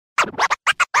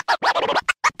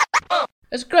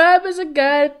A scrub is a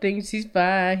guy that thinks he's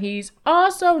fine. He's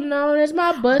also known as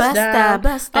my bust down.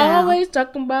 Always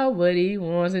talking about what he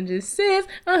wants and just sits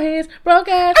on his broke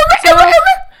ass.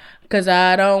 Cause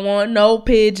I don't want no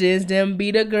pigeons. Them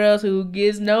be the girls who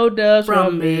gets no dubs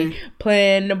from me.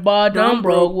 Playing the ball dumb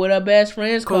broke with her best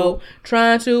friend's coat.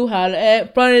 Trying to holler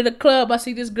at front of the club. I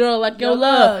see this girl like your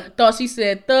love. Thought she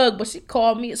said thug, but she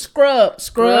called me a scrub.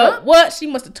 Scrub? What? She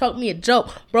must have taught me a joke.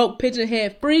 Broke pigeon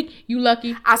head freak. You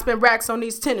lucky. I spent racks on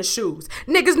these tennis shoes.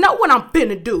 Niggas know what I'm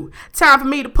finna do. Time for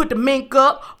me to put the mink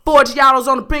up. 40 Giottos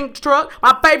on the pink truck.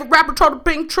 My favorite rapper drove the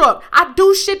pink truck. I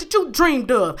do shit that you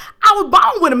dreamed of. I was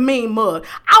born with a mean mug.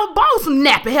 I was born with some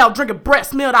nappy hell drinking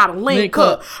breast milk out of link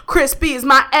cup. Crispy is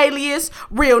my alias.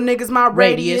 Real niggas my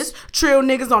radius. Trill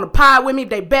niggas on the pie with me.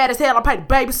 They bad as hell. I pay the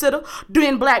babysitter.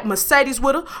 Doing black Mercedes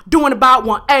with her. Doing about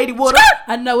 180 with her.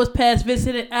 I know it's past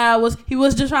visiting hours. He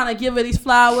was just trying to give her these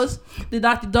flowers. The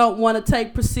doctor don't want to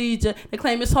take procedure. They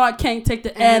claim his heart can't take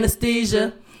the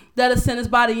anesthesia. That'll send his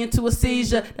body into a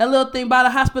seizure. That little thing by the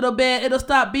hospital bed, it'll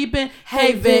stop beeping.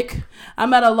 Hey, Vic,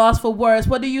 I'm at a loss for words.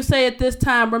 What do you say at this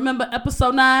time? Remember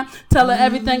episode 9? Tell her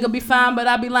everything will be fine, but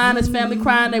I be lying. His family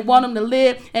crying. They want him to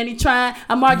live, and he trying.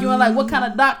 I'm arguing like, what kind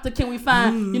of doctor can we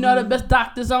find? You know the best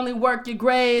doctors only work your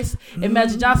grades. If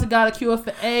Magic Johnson got a cure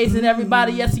for AIDS, and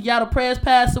everybody at Seattle prayers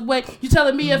passed away, you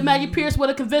telling me if Maggie Pierce would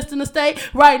have convinced him to stay,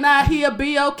 right now he'll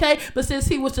be okay. But since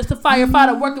he was just a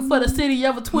firefighter working for the city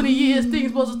over 20 years, things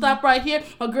supposed to stop right here.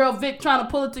 My girl Vic trying to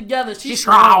pull it together. She's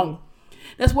strong.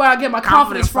 That's where I get my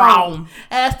confidence from.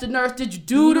 Ask the nurse, did you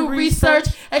do the research?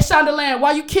 Hey, Shondaland,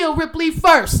 why you kill Ripley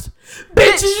first?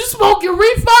 Bitch, you smoking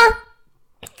reefer?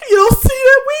 You don't see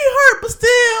that we hurt, but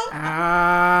still.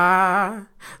 I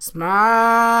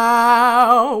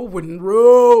smile when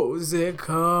Rosie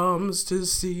comes to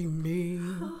see me.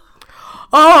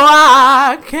 Oh,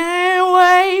 I can't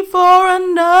wait for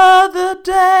another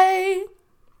day.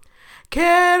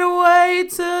 Can't wait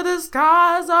till the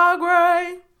skies are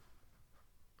gray.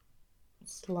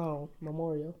 Sloan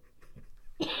Memorial.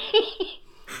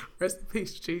 Rest in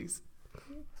peace, cheese.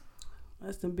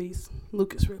 Rest in peace,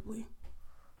 Lucas Ripley.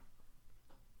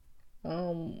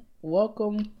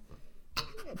 Welcome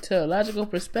to Logical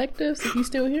Perspectives, if you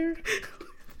still here.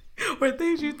 Where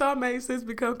things you thought made sense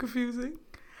become confusing.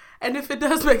 And if it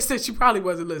does make sense, you probably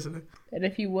wasn't listening. And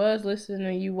if you was listening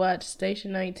and you watched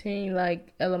Station 19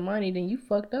 like Elamani, then you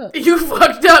fucked up. You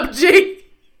fucked up, G.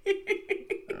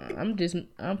 I'm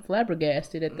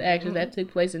flabbergasted at the actions that took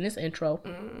place in this intro.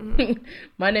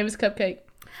 My name is Cupcake.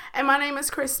 And my name is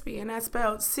Crispy, and that's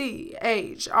spelled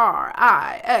CHRISP.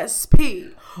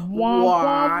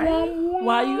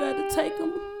 Why you had to take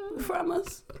them from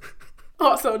us?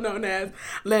 Also known as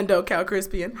Lando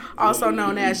Calcrispian. Also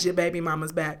known as your baby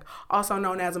mama's back. Also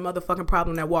known as a motherfucking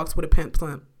problem that walks with a pimp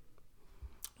plimp.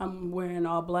 I'm wearing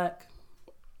all black.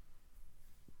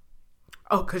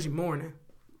 Oh, because you're mourning.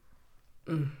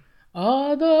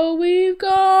 Although we've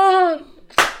gone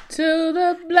to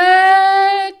the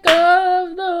black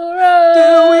of the road.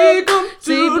 Then we come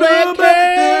to the black.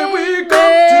 Then we come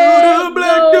to the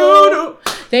black. No.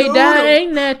 They died a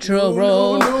natural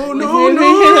road. No.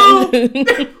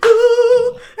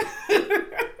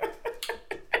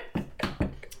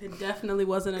 It definitely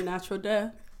wasn't a natural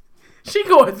death. She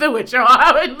going through it, y'all.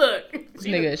 I mean, look. This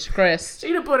nigga is stressed.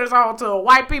 She done put us all to a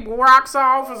white people rock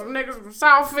song for some niggas from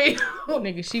Southfield.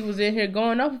 Nigga, she was in here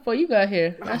going off before you got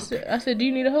here. I said, do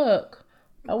you need a hug?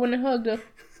 I went and hugged her.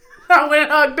 I went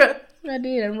and hugged her. I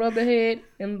did, and rubbed her head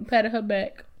and patted her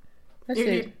back.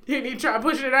 You need to try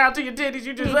pushing it out to your titties.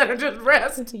 You just let her just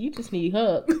rest. You just need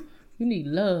hug. You need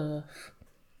love.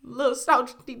 Little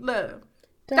soldier need love.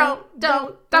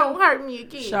 Don't hurt me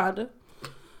again. Shonda.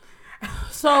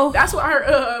 So that's what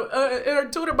her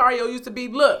Twitter bio used to be.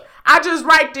 Look, I just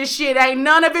write this shit. Ain't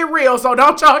none of it real. So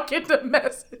don't y'all get the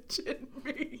message in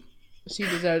me. She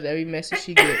deserves every message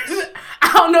she gets.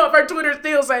 I don't know if her Twitter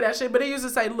still say that shit, but it used to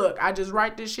say, "Look, I just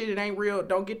write this shit. It ain't real.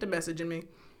 Don't get the message in me."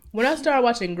 When I started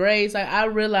watching Grey's, like I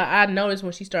noticed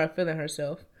when she started feeling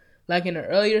herself, like in the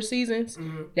earlier seasons,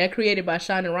 that created by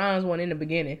Shonda Rhimes one in the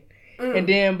beginning, and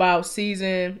then about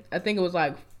season, I think it was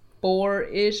like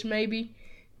 4-ish maybe,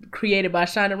 created by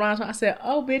Shonda Rhimes. I said,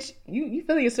 "Oh, bitch, you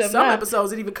feeling yourself?" Some now.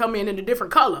 episodes it even come in a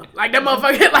different color, like that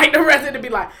motherfucker. Like the rest, it'd be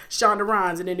like Shonda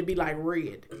Rhimes, and then it'd be like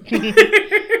red.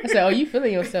 I said, "Oh, you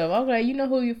feeling yourself?" I was like, "You know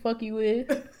who you fuck you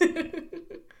with?"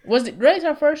 Was it Grey's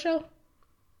her first show?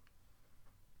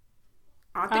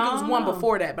 I think it was one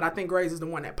before that, but I think Grey's is the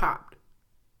one that popped.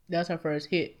 That's her first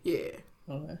hit. Yeah.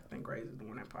 Okay. I think Grey's is the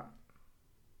one that popped.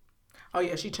 Oh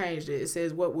yeah, she changed it. It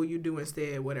says, "What will you do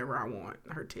instead? Whatever I want."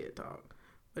 Her TED talk,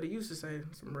 but it used to say it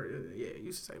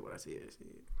used to say what I said.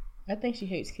 I think she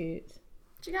hates kids.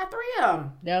 She got 3 of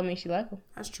them. That don't mean she like them.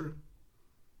 That's true.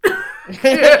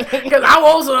 Because I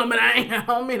want some, and I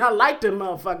don't mean I like them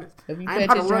motherfuckers. If you pay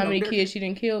attention to how many kids she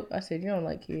didn't kill, I said, you don't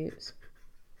like kids.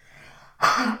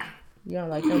 You don't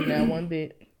like them that one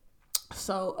bit.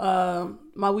 So,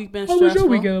 my week been How stressful. was your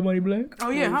weekend, Money Black?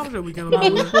 Oh, yeah. How was your weekend? My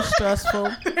week was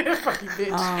stressful. Fuck you,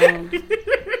 bitch.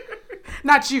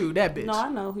 Not you, that bitch. No, I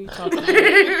know who you talking about.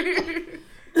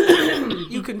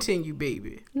 You continue,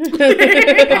 baby.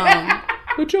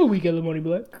 What's your weekend, Money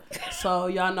Black? So,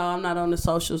 y'all know I'm not on the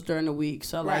socials during the week.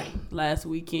 So, like, Right. last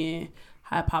weekend,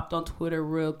 I popped on Twitter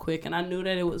real quick. And I knew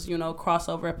that it was,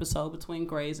 crossover episode between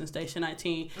Grays and Station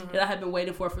 19 that I had been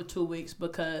waiting for 2 weeks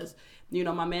because,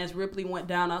 my man's Ripley went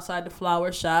down outside the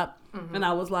flower shop. And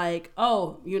I was like,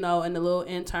 oh, and the little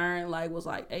intern, was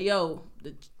like, hey, yo,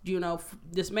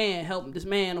 this man, help this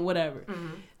man or whatever.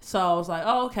 So I was like,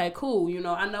 oh, okay, cool.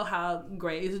 I know how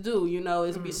Grays do.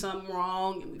 It's be something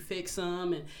wrong and we fix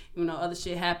them and, other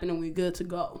shit happen and we good to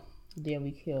go. Then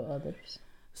we kill others.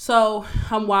 So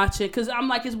I'm watching because I'm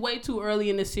like, it's way too early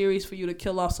in the series for you to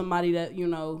kill off somebody that,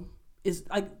 is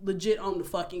like legit on the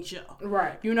fucking show.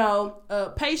 Right.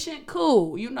 Patient,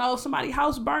 cool. Somebody's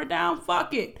house burnt down,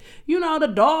 fuck it.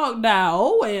 The dog died,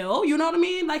 oh well. You know what I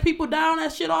mean? Like people die on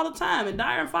that shit all the time and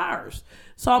die in fires.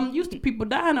 So I'm used to people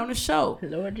dying on the show.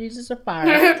 Lord Jesus, a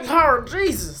fire. Lord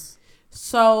Jesus.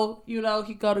 So, he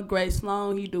go to Great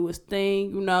Sloan, he do his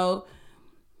thing,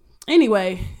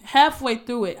 Anyway, halfway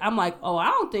through it, I'm like, oh, I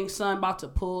don't think son about to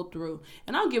pull through.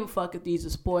 And I don't give a fuck if these are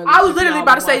spoilers. I was literally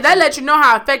about to say, that let you know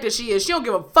how effective she is. She don't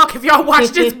give a fuck if y'all watch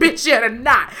this bitch yet or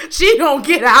not. She don't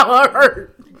get out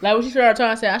hurt. Like when she started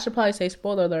talking, I said, I should probably say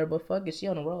spoiler alert, but fuck it, she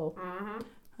on the roll.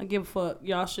 I give a fuck.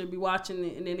 Y'all should be watching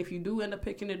it. And then if you do end up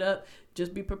picking it up,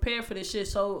 just be prepared for this shit.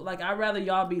 So, like, I'd rather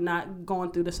y'all be not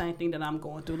going through the same thing that I'm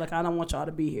going through. Like, I don't want y'all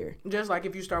to be here. Just like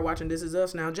if you start watching This Is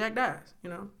Us now, Jack dies,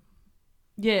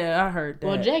 Yeah, I heard that.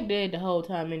 Well, Jack dead the whole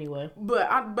time anyway. But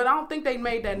I don't think they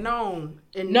made that known.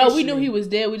 No, we knew he was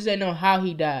dead. We just didn't know how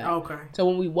he died. Okay. So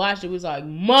when we watched it, we was like,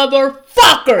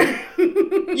 motherfucker!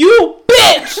 You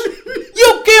bitch!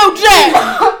 You killed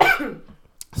Jack!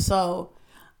 So,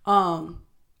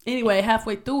 anyway,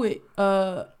 halfway through it,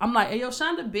 I'm like, hey, yo,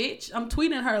 Shonda, bitch. I'm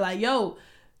tweeting her like, yo,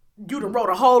 you done wrote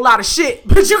a whole lot of shit,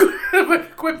 but you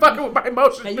quit fucking with my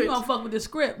emotions, hey, bitch. you gonna fuck with this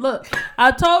script. Look,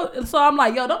 so I'm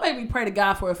like, yo, don't make me pray to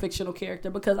God for a fictional character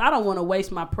because I don't want to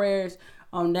waste my prayers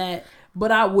on that,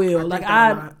 but I will.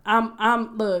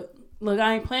 I'm look,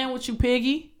 I ain't playing with you,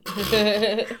 piggy.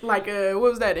 Like, what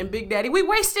was that in Big Daddy? We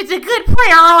wasted a good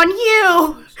prayer on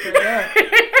you. Straight up.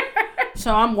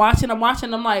 So I'm watching,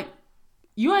 I'm like,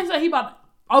 you ain't say he about,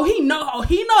 he know,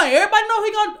 everybody know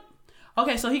he gonna,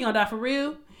 okay, so he gonna die for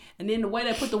real? And then the way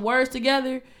they put the words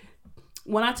together,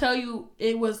 when I tell you,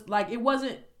 it was like, it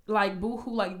wasn't like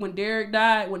boohoo, like when Derek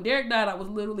died, I was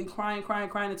literally crying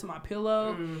into my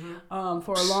pillow,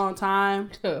 for a long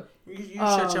time. You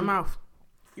shut your mouth.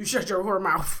 You shut your whore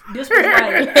mouth. This was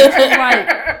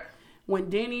like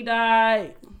when Denny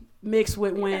died, mixed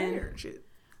with when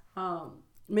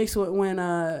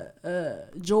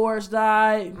George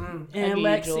died and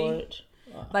Lexi. George.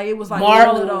 Like it was like Mark.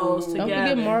 All of those together. Don't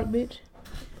forget Mark, bitch.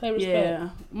 Pay respect. Yeah,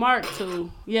 Mark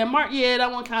too. Yeah, Mark. Yeah,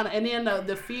 that one kind of. And then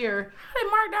the fear. How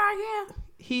did Mark die again?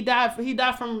 He died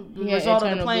from the result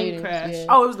of the plane crash. Yeah.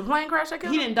 Oh, it was the plane crash that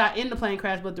killed him? He didn't die in the plane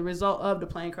crash, but the result of the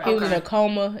plane crash. He was in a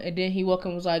coma, and then he woke up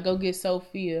and was like, "Go get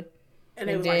Sophia." And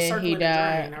it was like circling the drain.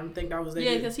 I don't think that was it.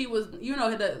 Yeah, because he was,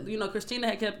 Christina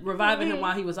had kept reviving him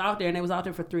while he was out there, and they was out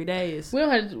there for 3 days. We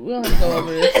don't have to go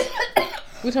over this.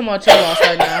 We talking about your loss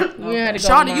right now. We don't have to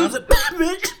go. Shawty, use a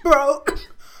bitch, bro.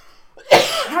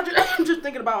 I'm just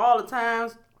thinking about all the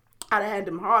times I'd had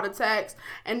them heart attacks,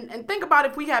 and think about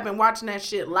if we had been watching that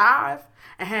shit live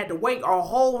and had to wait a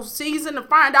whole season to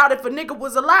find out if a nigga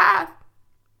was alive.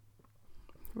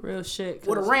 Real shit.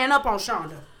 Would have ran up on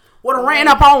Shonda. Would have ran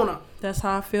up on her. That's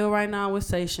how I feel right now with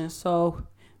Station. So,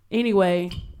 anyway,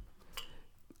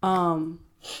 the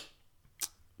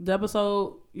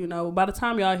episode, by the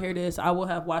time y'all hear this, I will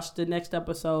have watched the next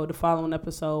episode, the following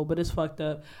episode, but it's fucked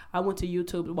up. I went to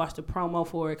YouTube to watch the promo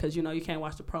for it because, you can't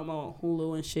watch the promo on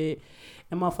Hulu and shit.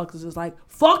 And motherfuckers is like,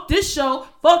 fuck this show,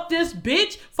 fuck this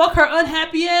bitch, fuck her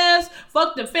unhappy ass,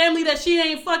 fuck the family that she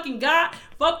ain't fucking got,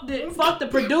 fuck the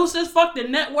producers, fuck the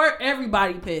network,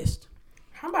 everybody pissed.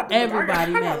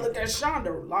 Everybody mad. I gotta look at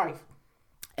Shonda's life.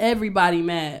 Everybody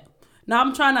mad. Now,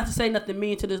 I'm trying not to say nothing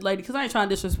mean to this lady because I ain't trying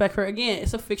to disrespect her. Again,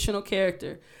 it's a fictional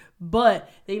character.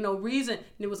 But there ain't no reason.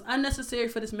 It was unnecessary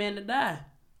for this man to die.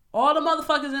 All the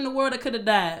motherfuckers in the world that could have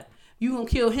died. You gonna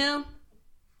kill him?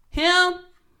 Him?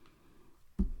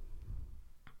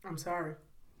 I'm sorry.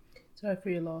 Sorry for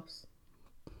your loss.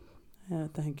 Yeah,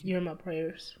 thank you. You're in my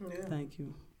prayers. Yeah. Thank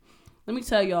you. Let me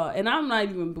tell y'all, and I'm not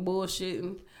even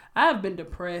bullshitting. I have been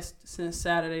depressed since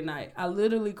Saturday night. I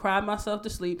literally cried myself to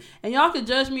sleep. And y'all can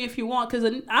judge me if you want, because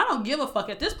I don't give a fuck.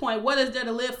 At this point, what is there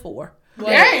to live for?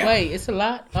 Wait, it's a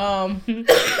lot. Let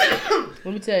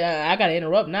me tell you, I gotta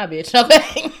interrupt now, bitch.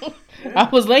 Okay. I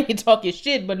was letting you talk your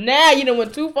shit, but now you done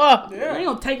went too far. Yeah. I ain't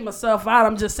gonna take myself out.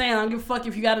 I'm just saying, I don't give a fuck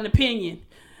if you got an opinion.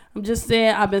 I'm just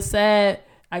saying, I've been sad.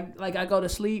 I go to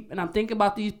sleep and I'm thinking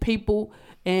about these people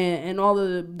and all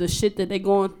of the shit that they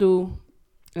going through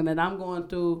and that I'm going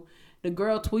through. The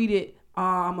girl tweeted,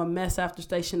 I'm a mess after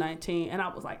Station 19. And I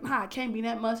was like, nah, it can't be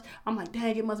that much. I'm like,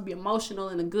 dang, it must be emotional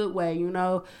in a good way, you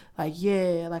know? Like,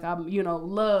 yeah, like I'm,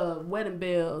 love, wedding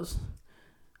bells,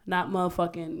 not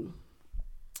motherfucking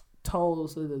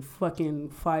tolls of the fucking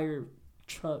fire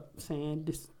truck saying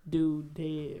this dude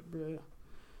dead, bro.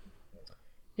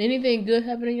 Anything good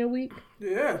happen in your week?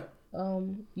 Yeah.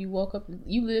 You woke up,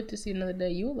 you lived to see another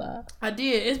day. You alive? I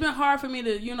did. It's been hard for me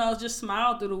to, just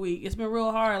smile through the week. It's been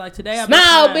real hard. Like today,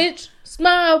 Smile,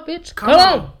 bitch. Come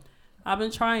on. I've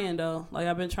been trying though. Like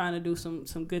I've been trying to do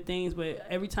some good things, but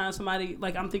every time somebody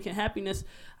like I'm thinking happiness,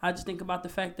 I just think about the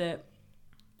fact that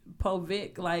Po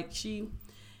Vic, like she,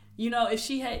 if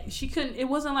she couldn't. It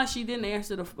wasn't like she didn't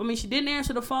answer she didn't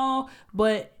answer the phone,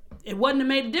 but it wouldn't have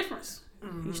made a difference.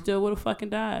 Mm-hmm. He still would have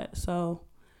fucking died. So,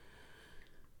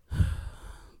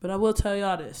 but I will tell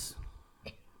y'all this.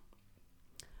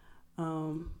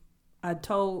 I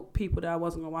told people that I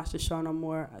wasn't gonna watch the show no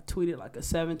more. I tweeted like a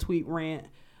 7-tweet rant.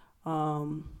 But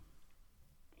I'm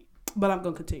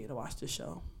gonna continue to watch the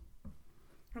show.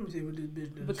 Let me see what this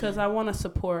bitch does. Because I want to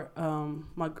support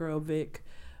my girl Vic,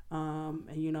 and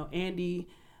Andy.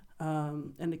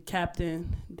 And the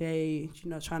captain, they,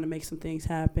 trying to make some things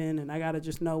happen. And I got to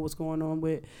just know what's going on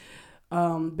with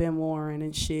Ben Warren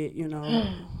and shit,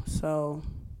 So.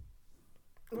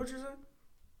 What you say?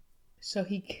 So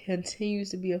he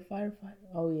continues to be a firefighter?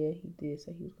 Oh, yeah, he did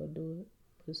say he was going to do it.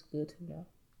 But it's good to know.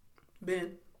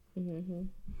 Ben. Mm-hmm.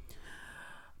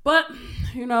 But,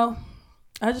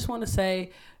 I just want to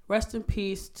say rest in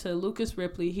peace to Lucas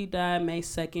Ripley. He died May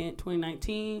 2nd,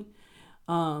 2019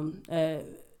 at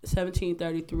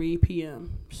 17:33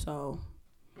 p.m. So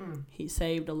he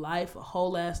saved a life, a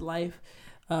whole ass life,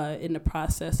 in the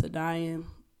process of dying,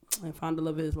 and found the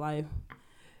love of his life.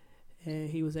 And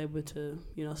he was able to,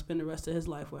 spend the rest of his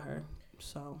life with her.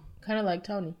 So kind of like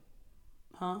Tony.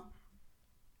 Huh?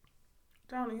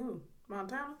 Tony who?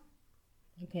 Montana?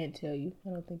 I can't tell you.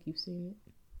 I don't think you've seen it.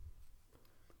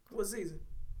 What season?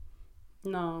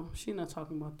 No, she's not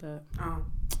talking about that.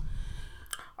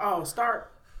 Oh,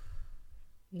 start.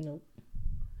 Nope.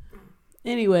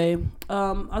 Anyway,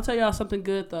 I'll tell y'all something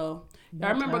good though.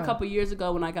 I remember a couple years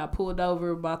ago when I got pulled over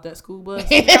about that school bus.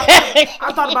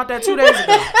 I thought about that 2 days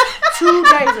ago. 2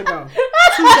 days ago.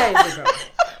 2 days ago.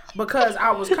 Because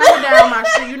I was coming down my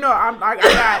street.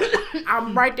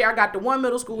 I'm right there. I got the one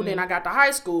middle school, then I got the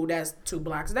high school that's 2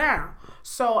 blocks down.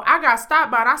 So I got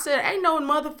stopped by and I said, ain't no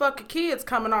motherfucking kids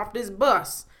coming off this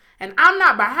bus. And I'm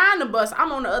not behind the bus.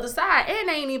 I'm on the other side. And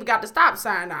they ain't even got the stop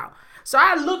sign out. So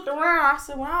I looked around. I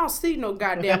said, well, I don't see no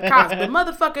goddamn cops. But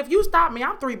motherfucker, if you stop me,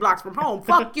 I'm 3 blocks from home.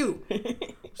 Fuck you.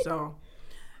 So.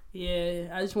 Yeah,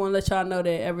 I just want to let y'all know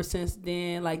that ever since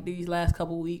then, like these last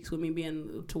couple weeks with me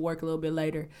being to work a little bit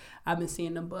later, I've been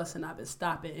seeing the bus and I've been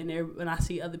stopping. And I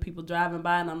see other people driving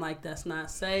by and I'm like, that's not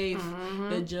safe. Mm-hmm.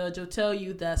 The judge will tell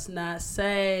you that's not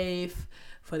safe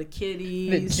for the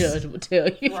kiddies. The judge will tell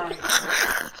you. Right.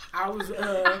 I was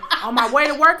on my way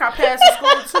to work. I passed the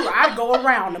school too. I go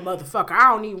around the motherfucker.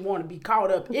 I don't even want to be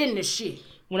caught up in the shit.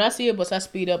 When I see a bus, I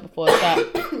speed up before I stop.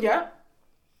 Yeah.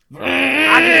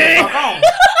 I get the fuck on.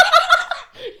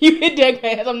 You hit that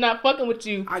gas. I'm not fucking with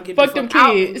you. I get fuck the them fuck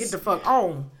out kids. and get the fuck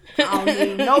on. I don't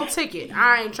need no ticket.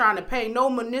 I ain't trying to pay no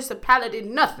municipality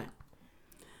nothing.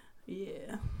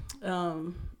 Yeah.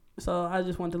 So I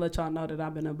just wanted to let y'all know that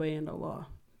I've been obeying the law.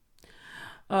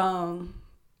 And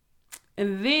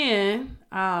then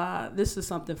this is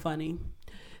something funny.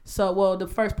 So, well, the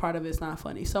first part of it's not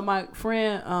funny. So my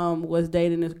friend was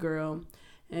dating this girl.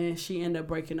 And she ended up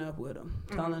breaking up with him,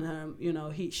 telling him,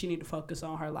 she need to focus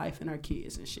on her life and her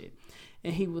kids and shit.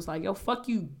 And he was like, yo, fuck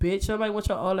you, bitch. Nobody wants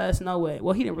your old ass no way.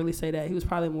 Well, he didn't really say that. He was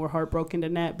probably more heartbroken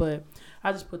than that. But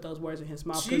I just put those words in his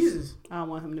mouth because I don't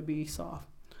want him to be soft.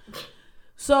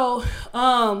 So,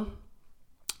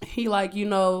 he like,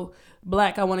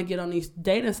 Black, I want to get on these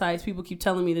dating sites. People keep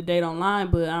telling me to date online,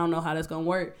 but I don't know how that's going to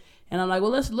work. And I'm like,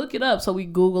 well, let's look it up. So we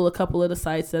Google a couple of the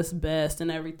sites that's best and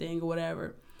everything or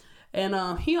whatever.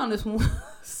 And he on this one.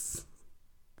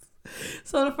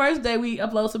 So the first day we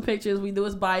upload some pictures, we do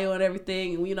his bio and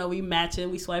everything, and we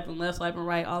matching, we swiping left, swiping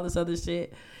right, all this other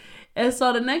shit. And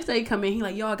so the next day he come in, he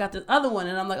like, yo, I got this other one,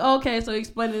 and I'm like, oh, okay. So he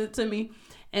explained it to me,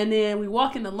 and then we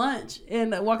walk into lunch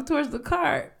and walking towards the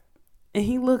car, and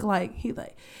he like, hey,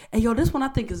 yo, this one I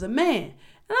think is a man, and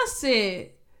I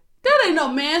said, that ain't no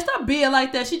man. Stop being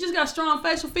like that. She just got strong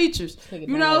facial features.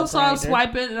 So I'm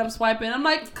swiping and I'm swiping. I'm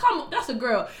like, come on, that's a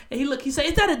girl. And he said,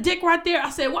 is that a dick right there? I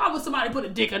said, why would somebody put a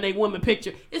dick on their woman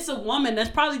picture? It's a woman.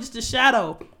 That's probably just a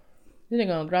shadow. You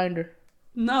think on Grindr?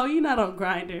 No, you're not on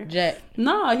Grindr. Jack.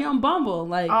 No, he on Bumble.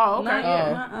 Like, oh, okay.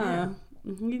 Yeah.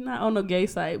 He's not on no gay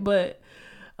site. But,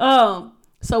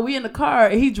 so we in the car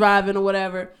and he driving or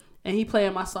whatever, and he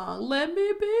playing my song, Let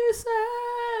Me Be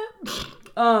Sad.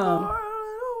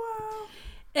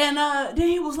 And then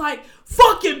he was like,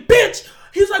 fucking bitch.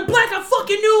 He was like, Black, I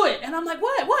fucking knew it. And I'm like,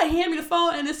 what? He handed me the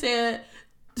phone and it said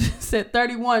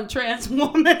 31 trans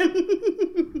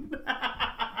woman.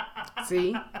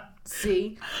 See,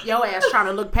 your ass trying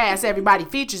to look past everybody's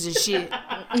features and shit.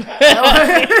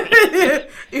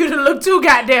 You done look too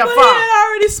goddamn far. He had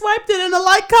already swiped it in the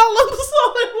like column, so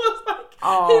it was like,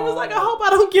 he was like, I hope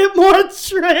I don't get more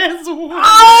trans women.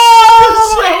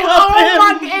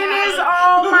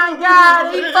 Oh my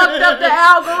God, he fucked up the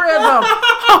algorithm.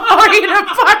 He done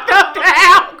fucked up the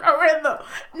algorithm.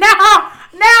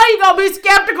 Now he gonna be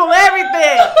skeptical of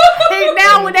everything.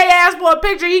 Now when they ask for a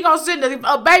picture, he gonna send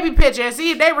a baby picture and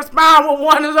see if they respond with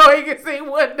one so he can see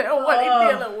what he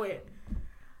dealing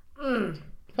with.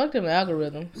 Fuck them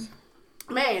algorithms.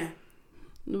 Man.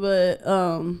 But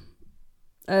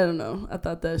I don't know. I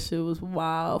thought that shit was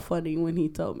wild funny when he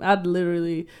told me. I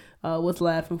literally was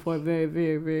laughing for a very,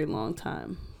 very, very long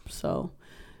time. So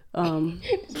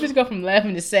just go from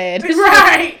laughing to sad.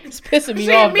 Right. It's pissing me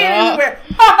off, dog.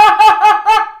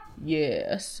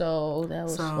 Yeah, so that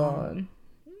was fun.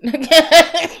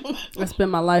 I spent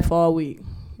my life all week.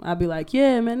 I'd be like,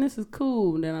 yeah, man, this is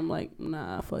cool. And then I'm like,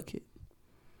 nah, fuck it.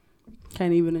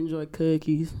 Can't even enjoy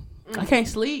cookies. I can't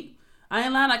sleep. I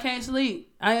ain't lying, I can't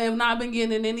sleep. I have not been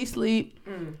getting any sleep.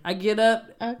 I get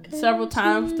up several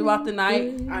times throughout the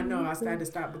night. I know, I had to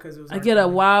stop because it was I get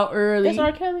up wild early. That's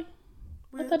R. Kelly?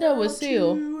 I thought that was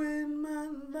Seal.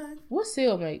 What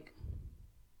Seal make?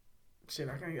 Shit,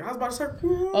 I can't. I was about to say.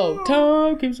 Oh,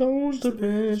 time keeps on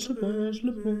slipping, slipping,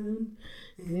 slipping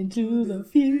into the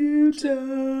future.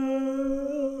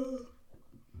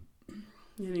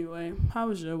 Anyway, how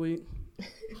was your week?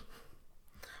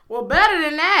 Well, better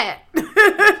than that.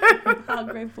 How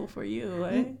grateful for you,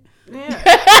 eh? Yeah.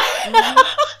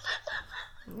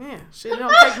 Yeah. Shit, it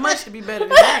don't take much to be better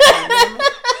than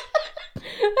that.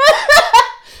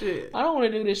 Shit. I don't want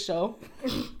to do this show.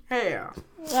 Hell.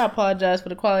 I apologize for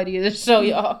the quality of this show,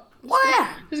 y'all. Well.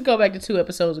 Just go back to 2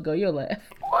 episodes ago. You'll laugh.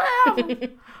 Well.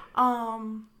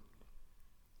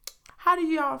 How do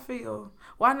y'all feel?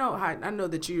 Well, I know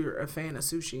that you're a fan of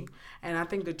sushi, and I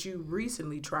think that you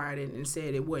recently tried it and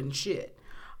said it wasn't shit.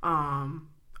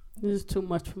 This is too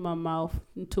much for my mouth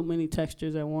and too many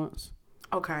textures at once.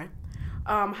 Okay.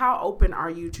 How open are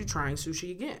you to trying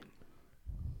sushi again?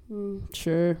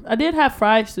 Sure. I did have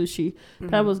fried sushi. Mm-hmm.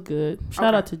 That was good.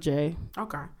 Shout out to Jay.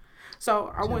 Okay.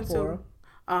 So I went to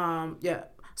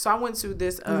So I went to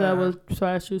this. Is that what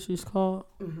fried sushi is called?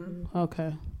 Mm-hmm.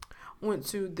 Okay. Went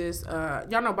to this.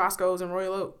 Y'all know Bosco's in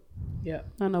Royal Oak? Yeah.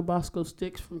 I know Bosco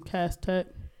Sticks from Cast Tech.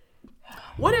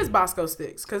 What is Bosco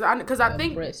Sticks? Because I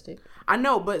think breadstick. I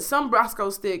know, but some Bosco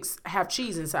Sticks have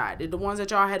cheese inside. Did the ones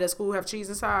that y'all had at school have cheese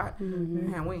inside?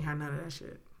 Mm-hmm. Man, we ain't had none of that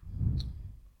shit.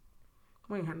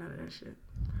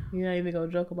 You're not even gonna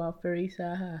joke about Fair East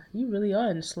Side High. You really are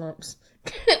in the slumps.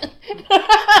 So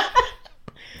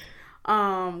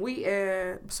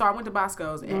I went to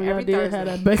Bosco's and every Thursday Thursday had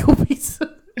that bagel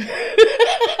pizza.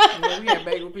 Yeah, we had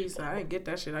bagel pizza. I didn't get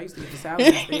that shit. I used to eat the salad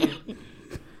instead.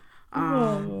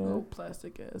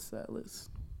 Plastic ass salads.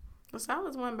 The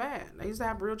salads weren't bad. They used to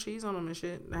have real cheese on them and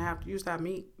shit. They used to have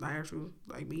meat, like actual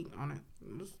meat on it.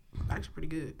 It was actually pretty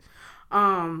good.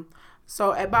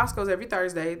 So at Bosco's every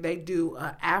Thursday they do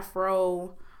a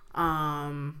Afro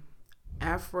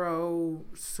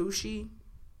sushi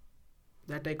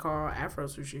that they call Afro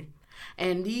sushi,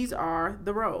 and these are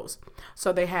the rolls.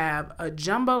 So they have a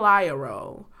jambalaya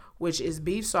roll, which is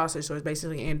beef sausage, so it's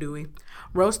basically andouille,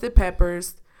 roasted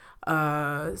peppers,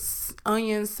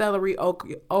 onion, celery,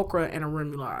 okra, and a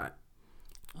remoulade.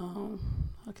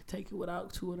 I could take it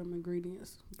without 2 of them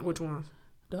ingredients. Which ones?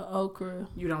 The okra.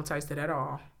 You don't taste it at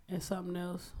all. And something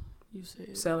else. You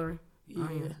said celery.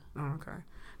 Yeah. Oh, okay.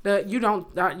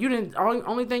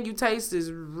 Only thing you taste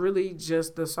is really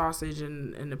just the sausage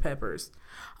and the peppers.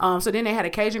 So then they had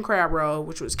a Cajun crab roll,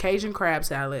 which was Cajun crab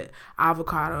salad,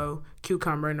 avocado,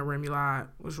 cucumber, and the remoulade,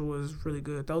 which was really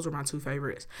good. Those were my 2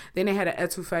 favorites. Then they had an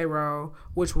etouffee roll,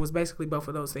 which was basically both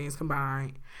of those things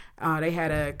combined. They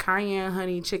had a cayenne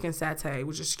honey chicken satay,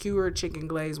 which is skewered chicken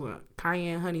glazed with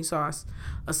cayenne honey sauce,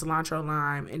 a cilantro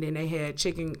lime, and then they had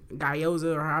chicken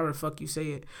gyoza, or however the fuck you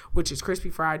say it, which is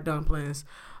crispy fried dumplings,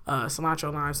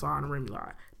 cilantro lime slaw, and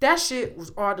remoulade. That shit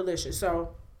was all delicious.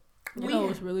 So you know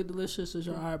what's really delicious is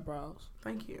your eyebrows.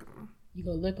 Thank you. You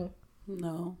gonna lick them?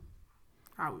 No.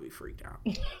 I would be freaked out.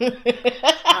 I'd be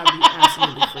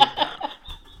absolutely freaked out.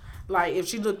 Like, if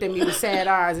she looked at me with sad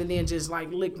eyes and then just,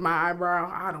 like, licked my eyebrow,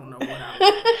 I don't know what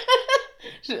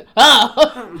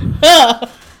I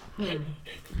would.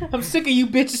 I'm sick of you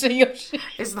bitches and your shit.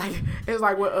 It's like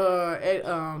what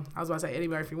I was about to say Eddie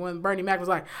Murphy when Bernie Mac was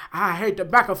like, I hate the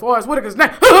back of Forrest Whitaker's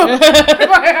neck.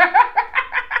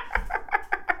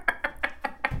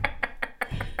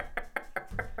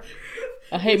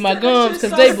 I hate my gums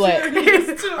because they black.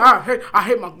 I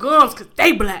hate my gums because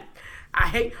they black. I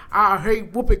hate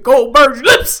Whoopi Goldberg's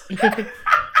lips. He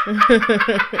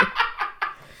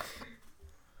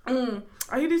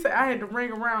did say I had to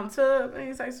ring around tub and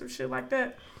he say some shit like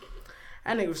that.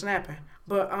 That nigga was snapping.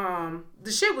 But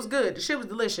the shit was good. The shit was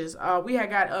delicious. We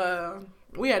kind of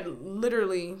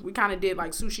did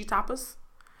like sushi tapas.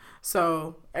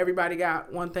 So everybody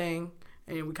got one thing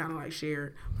and we kind of like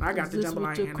shared. But I got the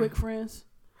jambalaya. With your quick friends?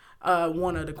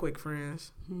 One of the quick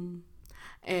friends.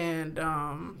 And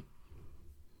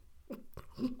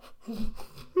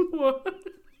what?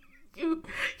 You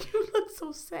look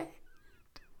so sad.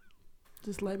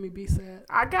 Just let me be sad.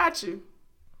 I got you.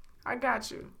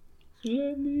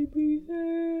 Let me be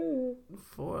sad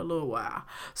for a little while.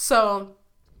 So,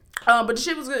 but the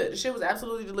shit was good. The shit was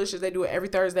absolutely delicious. They do it every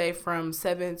Thursday from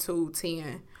 7 to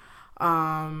 10.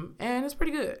 And it's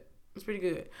pretty good.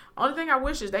 Only thing I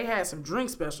wish is they had some drink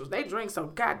specials. They drink so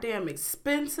goddamn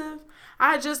expensive.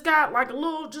 I just got like a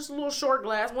little short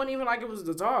glass. Wasn't even like it was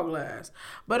the tall glass,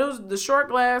 but it was the short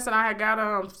glass, and I had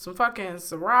got some fucking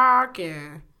Ciroc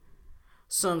and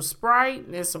some Sprite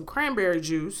and some cranberry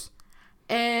juice,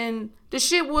 and the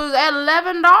shit was at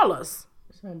 $11.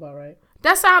 Sound about right.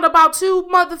 That sound about too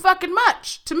motherfucking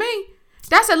much to me.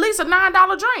 That's at least a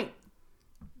 $9 drink.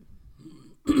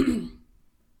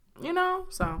 You know,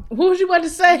 so what was you about to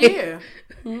say? Yeah,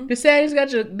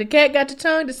 the cat got your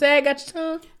tongue. The sad got your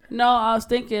tongue. No, I was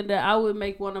thinking that I would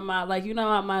make one of my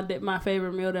my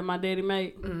favorite meal that my daddy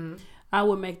made. Mm-hmm. I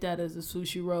would make that as a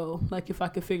sushi roll. Like if I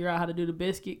could figure out how to do the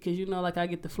biscuit, because like I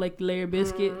get the flaky layer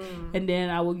biscuit, and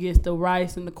then I would get the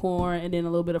rice and the corn, and then a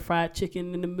little bit of fried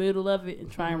chicken in the middle of it,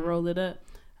 and try and roll it up.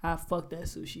 I fuck that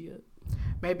sushi up.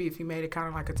 Maybe if you made it kind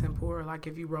of like a tempura, like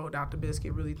if you rolled out the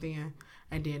biscuit really thin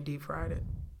and then deep fried it.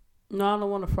 No, I don't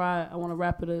want to fry it. I want to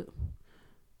wrap it up.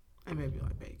 And maybe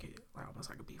like bake it, like almost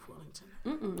like a beef Wellington.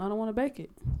 I don't want to bake it.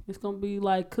 It's gonna be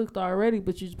like cooked already,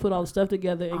 but you just put all the stuff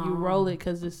together and you roll it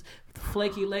because it's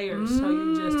flaky layers. So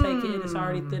you just take it; it's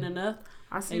already thin enough.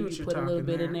 I see and what you you're put a little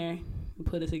bit there. in there and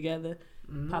put it together.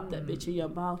 Pop that bitch in your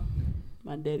mouth.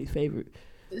 My daddy's favorite.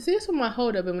 See, that's what my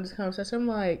hold up in this conversation. I'm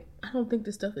like, I don't think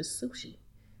this stuff is sushi.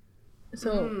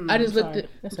 So I just looked it.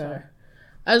 That's all right.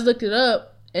 I just looked it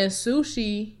up, and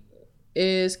sushi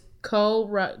is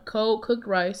cold cooked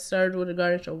rice served with a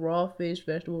garnish of raw fish,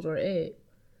 vegetables, or egg.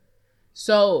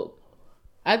 So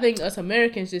I think us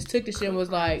Americans just took this shit and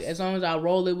was like, as long as I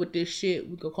roll it with this shit,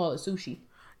 we could call it sushi.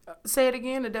 Say it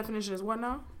again. The definition is what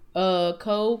now?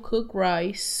 Cold cooked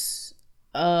rice,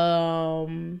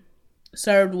 served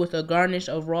with a garnish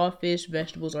of raw fish,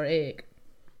 vegetables, or egg.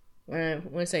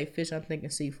 When I say fish, I'm thinking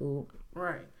seafood.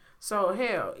 Right. So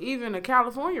hell, even a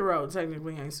California roll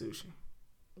technically ain't sushi.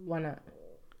 Why not?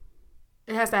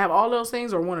 It has to have all those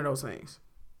things or one of those things.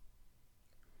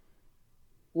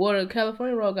 Well, the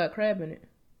California roll got crab in it.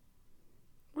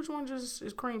 Which one just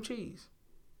is cream cheese?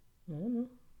 I don't know.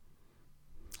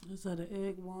 Is that an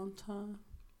egg wonton?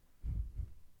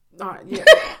 Yeah.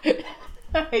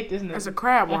 I hate this nigga. That's a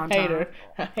crab wonton.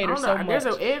 I hate her so much. There's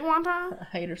an egg wonton? I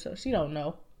hate her so. She don't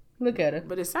know. Look at her.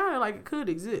 But it sounded like it could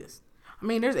exist. I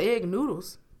mean, there's egg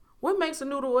noodles. What makes a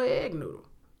noodle an egg noodle?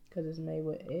 Because it's made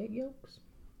with egg yolks.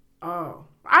 Oh.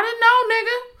 I didn't know,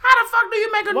 nigga. How the fuck do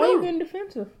you make a noodle? Why you getting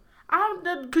defensive?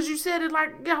 Because you said it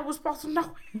like I was supposed to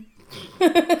know.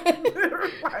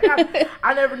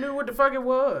 I never knew what the fuck it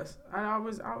was. I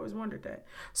always wondered that.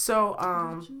 So,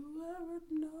 Did you ever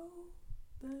know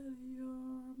that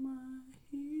you're my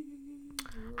hero?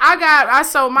 I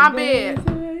sold my bed.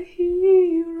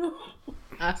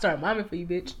 I start miming for you,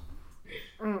 bitch.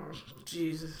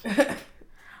 Jesus.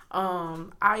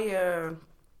 I've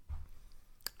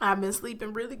been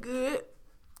sleeping really good.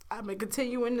 I've been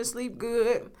continuing to sleep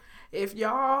good. If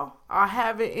y'all are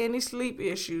having any sleep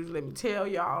issues, let me tell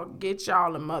y'all, get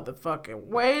y'all a motherfucking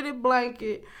weighted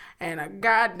blanket and a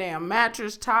goddamn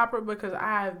mattress topper, because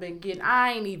I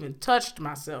ain't even touched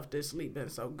myself this sleep been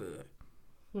so good.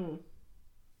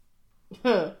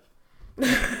 I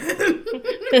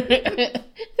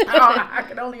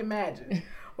can only imagine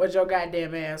what your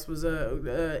goddamn ass was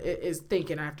is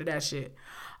thinking after that shit.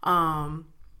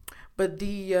 But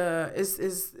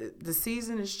the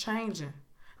season is changing.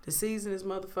 The season is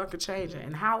motherfucking changing.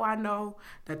 And how I know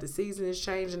that the season is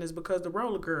changing is because the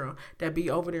roller girl that be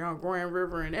over there on Grand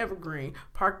River and Evergreen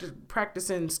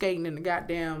practicing skating in the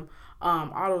goddamn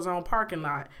AutoZone parking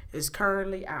lot is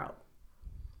currently out.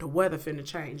 The weather finna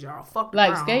change, y'all. Fuck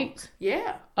like around. Skates?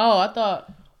 Yeah. Oh, I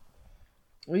thought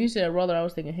when you said roller, I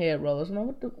was thinking head rollers. I'm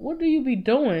like, what do you be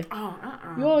doing? Oh,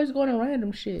 You always going to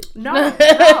random shit. No.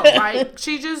 Like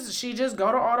she just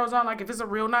go to AutoZone. Like if it's a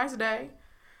real nice day,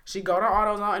 she go to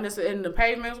AutoZone and the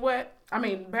pavement's wet.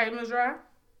 Pavement's dry.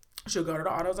 She'll go to the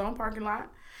AutoZone parking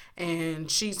lot,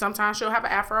 and sometimes she'll have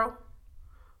an afro.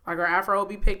 Like her afro will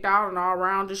be picked out and all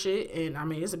around the shit, and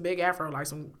it's a big afro, like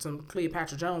some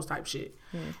Cleopatra Jones type shit.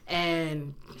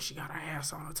 And she got her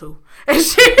ass on her too, and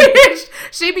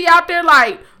she be out there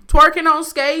like twerking on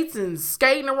skates and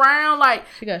skating around like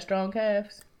she got strong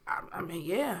calves.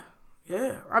 Yeah.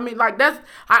 Like that's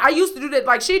I used to do that.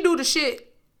 Like she do the shit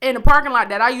in the parking lot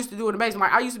that I used to do in the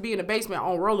basement. Like I used to be in the basement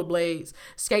on rollerblades,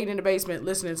 skating in the basement,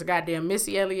 listening to goddamn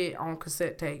Missy Elliott on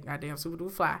cassette tape, goddamn Super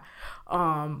Duper Fly,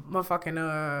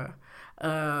 motherfucking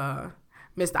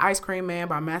Mr. Ice Cream Man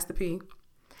by Master P,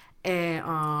 and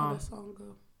How that song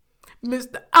go?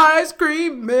 Mr. Ice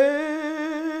Cream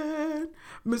Man,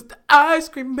 Mr. Ice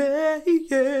Cream Man, yeah. I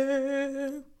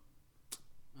don't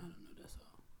know that song.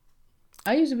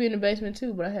 I used to be in the basement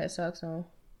too, but I had socks on.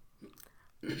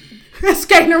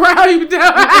 Skating around, you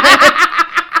done.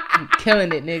 I'm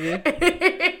killing it, nigga.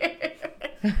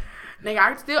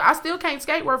 Nigga, I still can't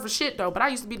skate worth for shit though, but I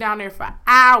used to be down there for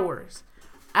hours.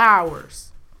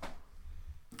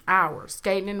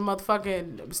 Skating in the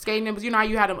motherfucking, you know how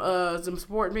you had them some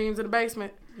support beams in the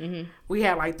basement? Mm-hmm. We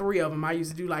had like 3 of them. I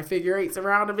used to do like figure 8s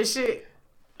around them and shit.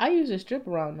 I used to strip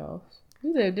around those.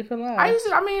 These are different lives. I used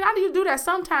to do that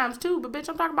sometimes too, but bitch,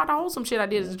 I'm talking about the wholesome shit I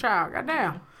did as a child.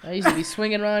 Goddamn. I used to be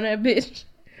swinging around that bitch.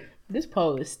 This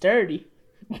pole is sturdy.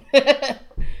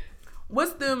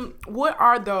 What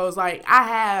are those? Like, I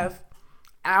have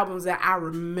albums that I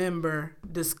remember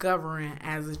discovering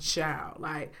as a child.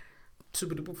 Like,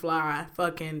 Super Duper Fly,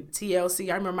 fucking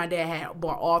TLC. I remember my dad had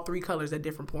bought all 3 colors at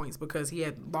different points because he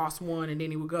had lost one and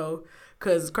then he would go.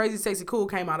 Because Crazy Sexy Cool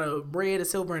came out of red, a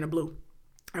silver, and a blue.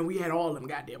 And we had all them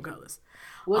goddamn colors.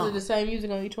 Was it the same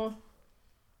music on each one?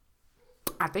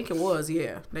 I think it was,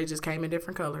 yeah. They just came in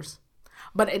different colors.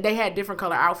 But they had different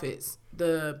color outfits.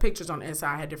 The pictures on the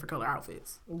inside had different color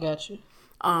outfits. Gotcha.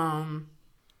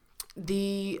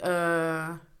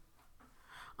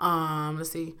 Let's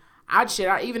see.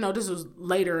 Even though this was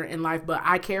later in life, but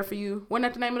I Care For You. Wasn't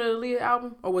that the name of the Aaliyah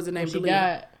album? Or was it named Aaliyah?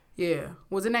 Died. Yeah.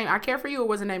 Was it named I Care For You or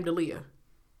was it named Aaliyah?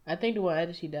 I think the one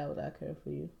after she died was I Care For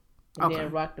You. And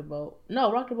then Rock the Boat.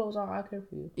 No, Rock the Boat was on I Care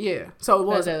For You. Yeah. So it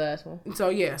was that last one. So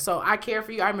yeah. So I Care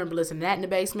For You. I remember listening to that in the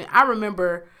basement. I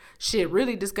remember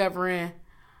really discovering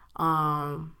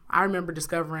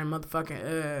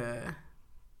motherfucking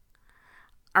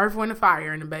Earth, Wind, and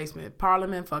Fire in the basement.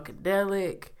 Parliament,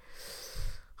 Funkadelic.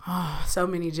 Oh, so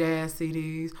many jazz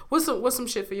CDs. What's some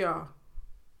shit for y'all?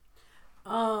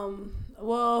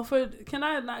 Well, can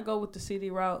I not go with the CD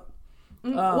route?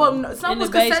 No, some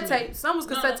was cassette tapes. Some was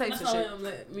cassette tapes and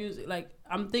shit. Music, like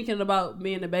I'm thinking about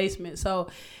me in the basement. So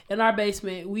in our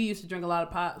basement, we used to drink a lot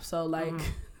of pop. So like,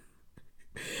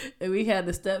 and we had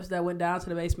the steps that went down to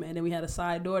the basement, and then we had a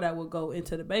side door that would go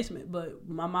into the basement. But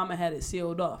my mama had it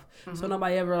sealed off, so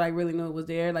nobody ever like really knew it was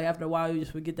there. Like after a while, you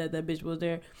just forget that bitch was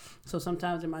there. So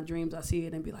sometimes in my dreams, I see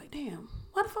it and be like, damn,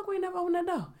 why the fuck we never opened that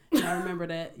door? And I remember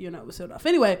that it was sealed off.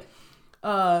 Anyway.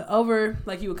 Over,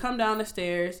 like you would come down the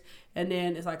stairs and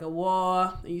then it's like a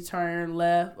wall and you turn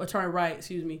left or turn right,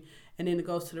 and then it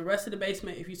goes to the rest of the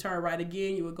basement. If you turn right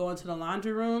again, you would go into the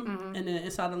laundry room, and then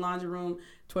inside the laundry room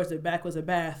towards the back was a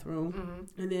bathroom,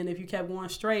 and then if you kept going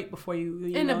straight before you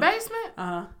in the basement,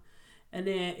 and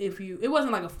then it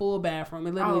wasn't like a full bathroom,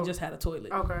 it literally just had a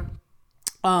toilet. Okay.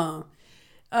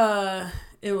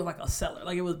 It was like a cellar,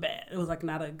 like it was bad. It was like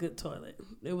not a good toilet.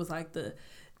 It was like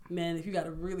man, if you got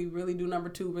to really, really do number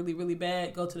 2 really, really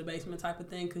bad, go to the basement type of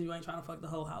thing because you ain't trying to fuck the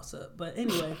whole house up. But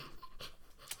anyway,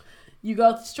 you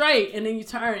go straight and then you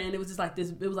turn and it was just like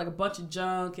this. It was like a bunch of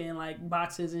junk and like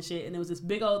boxes and shit. And it was this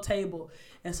big old table.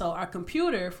 And so our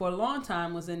computer for a long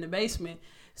time was in the basement.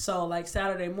 So like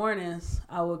Saturday mornings,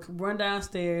 I would run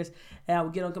downstairs and I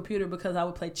would get on computer because I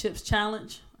would play Chips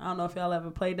Challenge. I don't know if y'all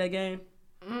ever played that game.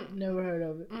 Never heard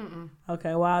of it.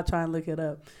 Okay, well I'll try and look it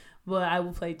up. But I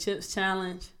would play Chips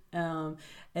Challenge. And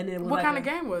it was what kind of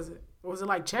game was it? Was it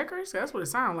like checkers? That's what it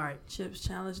sounded like. Chips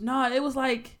Challenge. No, it was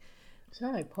like. It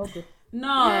sounded like poker.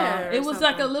 No, Yeah, it was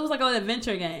like an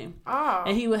adventure game. Oh.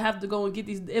 And he would have to go and get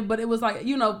these. But it was like,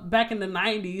 back in the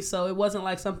 90s, so it wasn't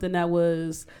like something that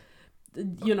was,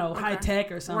 high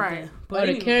tech or something. Right. But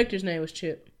the character's name was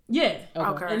Chip. Yeah.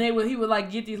 Okay. And he would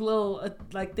like get these little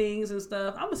like things and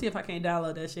stuff. I'm gonna see if I can't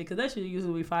download that shit because that shit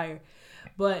usually be fire.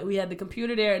 But we had the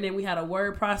computer there, and then we had a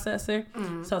word processor.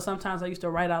 Mm-hmm. So sometimes I used to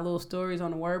write out little stories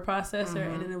on the word processor,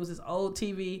 and then there was this old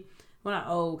TV. Well, not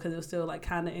old because it was still like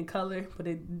kind of in color, but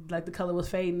it like the color was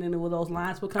fading, and those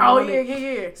lines would come. Oh on yeah, it.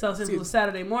 yeah. So since it was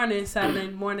Saturday morning, Saturday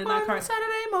morning.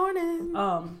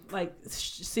 Like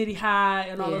City High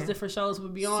and all those different shows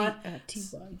would be on.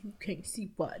 C-I-T-Y, you can't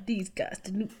see why these guys,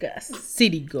 the new guys,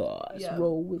 city guys,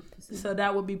 roll with the So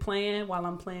that would be playing while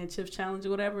I'm playing Chips Challenge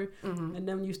or whatever, and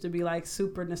them used to be like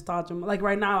super nostalgic. Like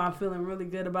right now, I'm feeling really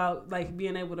good about like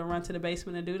being able to run to the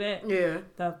basement and do that. Yeah,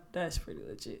 that's pretty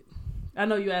legit. I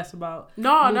know you asked about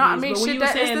no. I mean, but when shit, you were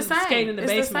saying it's the same. Skating in the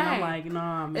it's basement, the same. I'm like,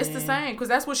 nah, man. It's the same because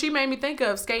that's what she made me think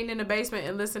of: skating in the basement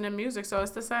and listening to music. So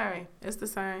it's the same. It's the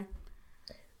same.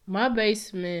 My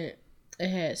basement, it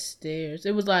had stairs.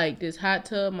 It was like this hot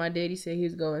tub. My daddy said he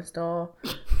was going to install,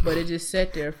 but it just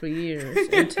sat there for years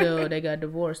until they got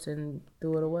divorced and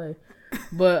threw it away.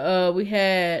 But we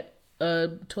had a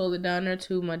toilet down there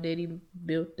too. My daddy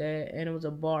built that, and it was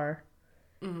a bar.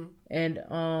 Mm-hmm. And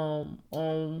on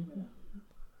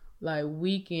like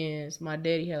weekends, my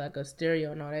daddy had like a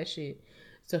stereo and all that shit.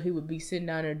 So he would be sitting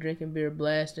down there drinking beer,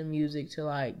 blasting music to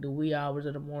like the wee hours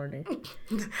of the morning.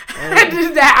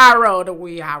 That I roll the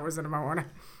wee hours in the morning.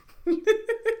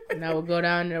 And I would go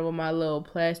down there with my little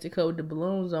plastic cup with the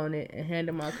balloons on it and hand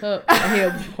him my cup. And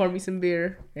he'll pour me some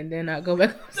beer. And then I'll go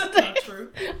back upstairs. That's not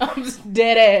true. I'm just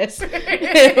dead ass.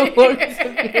 Pour me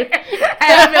some beer. And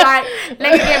I'll be like,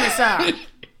 let me give me some.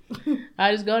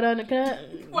 I just go down the cup.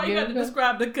 Why you got to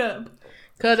describe the cup?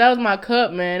 Cause that was my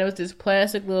cup, man. It was this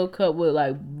plastic little cup with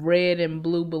like red and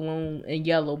blue balloon and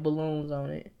yellow balloons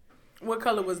on it. What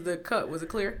color was the cup? Was it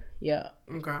clear? Yeah.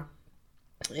 Okay.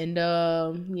 And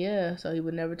yeah, so he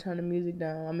would never turn the music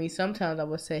down. I mean, sometimes I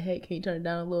would say, "Hey, can you turn it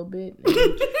down a little bit?" And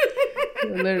he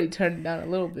would literally turn it down a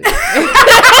little bit.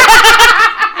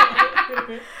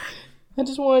 I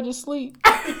just wanted to sleep.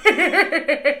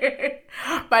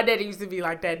 My daddy used to be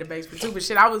like that in the basement too, but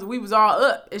shit, we was all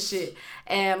up and shit.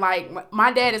 And like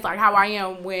my dad is like how I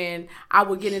am when I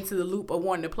would get into the loop of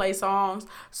wanting to play songs.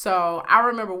 So I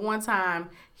remember one time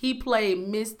he played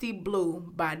Misty Blue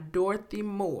by Dorothy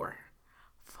Moore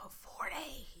for 4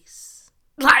 days.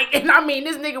 Like, and I mean,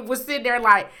 this nigga was sitting there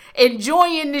like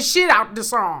enjoying the shit out the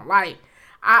song, like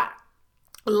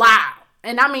loud.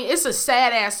 And I mean, it's a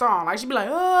sad ass song. Like she'd be like,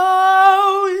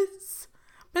 "Oh, it's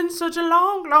been such a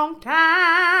long, long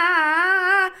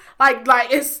time." Like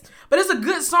it's a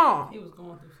good song. He was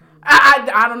going through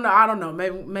something. I don't know.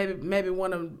 Maybe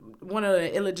one of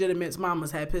the illegitimates'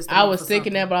 mamas had pissed him off. I was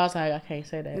thinking that, but I was like, I can't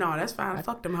say that. No, that's fine.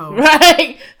 Fuck them hoes.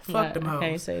 Right? Fuck them hoes. I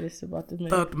can't say this about this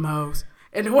man. Fuck them hoes.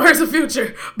 In the words of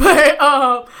Future. But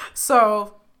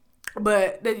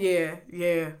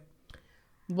yeah.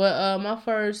 But my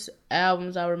first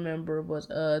albums I remember was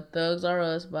Thugs R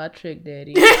Us by Trick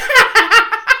Daddy. Wait,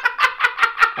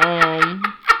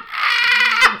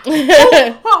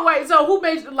 so who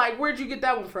made where'd you get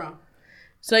that one from?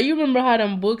 So you remember how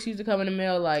them books used to come in the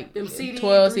mail, like them CDs,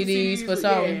 12 CDs for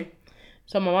something? Yeah.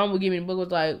 So my mom would give me the book,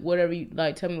 was like, whatever you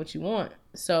like, tell me what you want.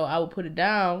 So I would put it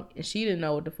down, and she didn't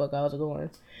know what the fuck I was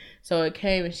going. So it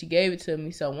came and she gave it to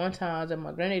me. So one time I was at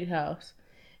my granddaddy's house,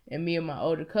 and me and my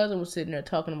older cousin was sitting there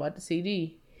talking about the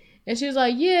CD. And she was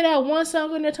like, yeah, that one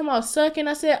song in there talking about sucking.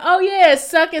 I said, oh, yeah,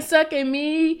 sucking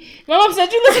me. My mom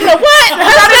said, you listen to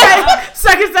what?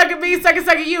 Sucking me,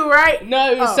 sucking you, right?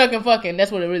 No, it was sucking fucking.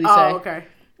 That's what it really said. Oh, okay.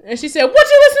 And she said, what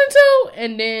you listening to?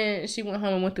 And then she went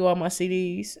home and went through all my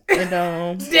CDs. And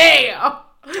damn.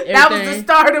 That was the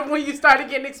start of when you started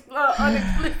getting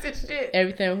unexplicit shit.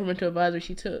 Everything from Mental Advisory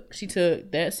she took. She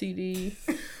took that CD,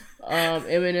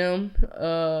 Eminem,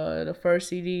 the first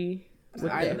CD.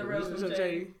 With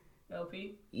the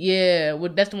LP? Yeah,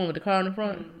 that's the one with the car in the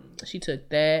front. She took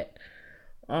that.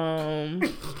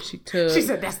 She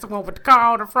said that's the one with the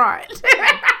car on the front.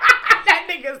 That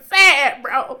nigga sad,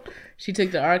 bro. She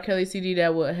took the R. Kelly CD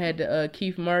that had the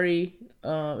Keith Murray. It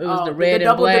was the red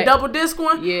and black. The double disc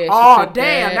one? Yeah. Oh,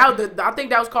 damn. I think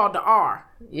that was called the R.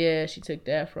 Yeah, she took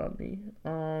that from me.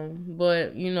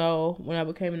 But, you know, when I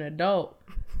became an adult.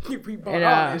 You rebought all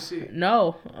that shit.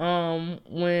 No.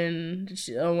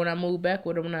 When I moved back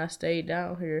with her, when I stayed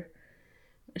down here,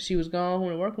 she was gone home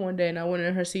to work one day, and I went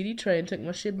in her CD tray and took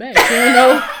my shit back. She didn't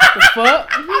know the fuck.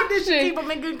 How did she keep them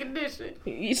in good condition?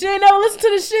 She didn't never listen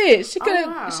to the shit. She could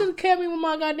have kept me with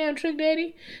my goddamn Trick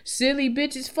Daddy. Silly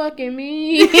bitches fucking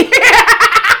me.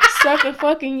 Sucking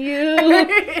fucking you.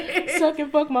 Sucking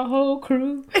fuck my whole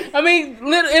crew. I mean,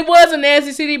 it was a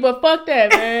nasty CD, but fuck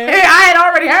that, man. I had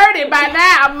already heard it by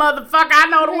now, motherfucker. I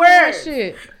know the words.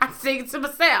 Shit. I sing it to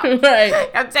myself. Right.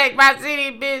 I take my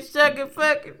CD, bitch, sucking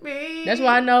fucking me. That's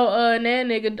why I know that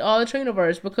nigga all the Trina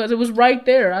verse, because it was right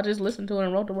there. I just listened to it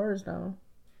and wrote the words down.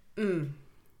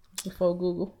 Before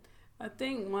Google. I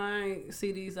think my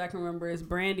CDs I can remember is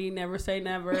Brandy, Never Say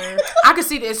Never. I can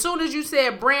see that. As soon as you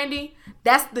said Brandy,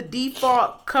 that's the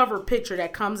default cover picture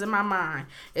that comes in my mind.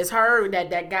 It's her,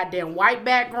 that goddamn white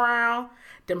background,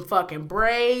 them fucking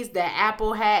braids, that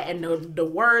apple hat, and the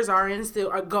words are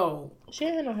gold. She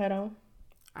didn't have no hat on.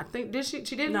 I think, did she?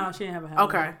 She didn't? No, she didn't have a hat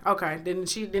on. Okay. Then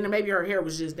maybe her hair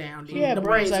was just down. Yeah, the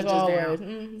braids like were just always. down.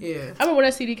 Mm-hmm. Yeah. I remember when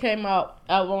that CD came out,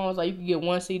 I was like, you could get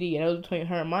one CD, and it was between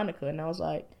her and Monica, and I was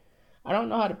like, I don't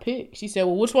know how to pick. She said,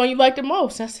 well, which one you like the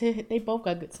most? I said, they both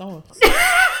got good songs.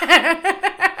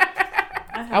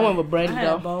 I went with Brandy, I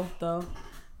though. had both, though.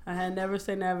 I had Never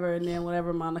Say Never, and then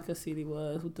whatever Monica CD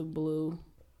was with the blue.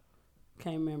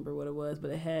 Can't remember what it was,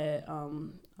 but it had, I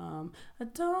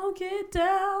don't get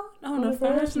down on the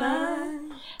first night.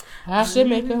 I should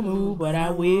make a move, but I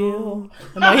will.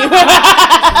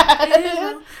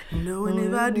 Knowing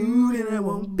if I do, then I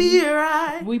won't be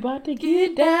right. We about to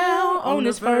get down on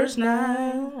this first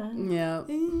night. Yeah.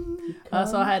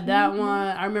 So I had that one.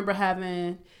 I remember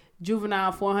having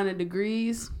Juvenile 400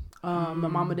 Degrees. My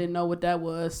mama didn't know what that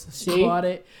was. She bought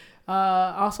it.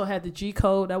 I also had the G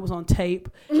Code that was on tape.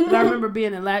 But I remember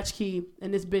being in Latchkey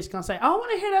and this bitch gonna say, I want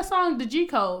to hear that song, the G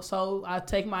Code. So I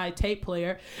take my tape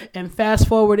player and fast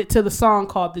forward it to the song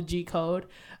called the G Code.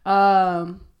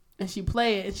 And she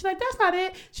play it. And she's like, that's not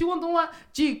it. She want the one,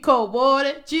 G Code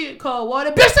Water, G Code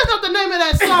Water. Bitch, that's not the name of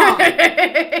that song.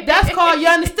 That's called You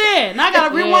Understand. Now I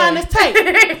gotta rewind this tape.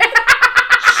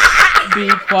 Be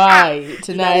quiet.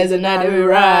 Tonight is the night that we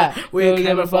ride. We'll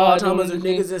give a fall Thomas and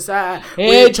niggas inside.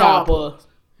 Head chopper.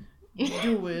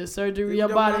 Do it. Surgery your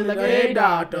body like a head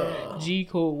doctor. G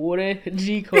Code Water.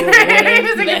 G Code Water.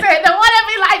 This nigga said, the water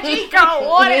be like G Code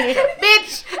Water.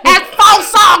 Bitch, that's 4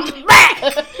 songs back.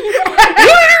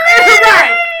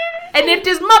 Right. And if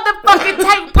this motherfucking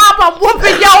tape pop, I'm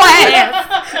whooping your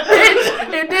ass.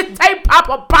 Bitch, if this tape pop,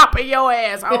 I'm popping your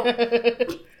ass. I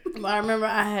remember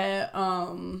I had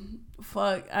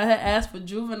I had asked for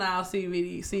Juvenile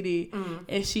CD,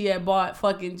 and she had bought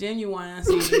fucking Genuine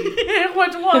CD.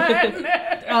 Which one?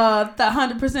 The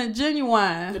 100%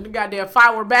 Genuine. The goddamn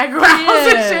firework backgrounds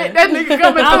and shit. That nigga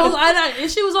coming through.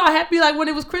 And she was all happy, like when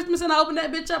it was Christmas, and I opened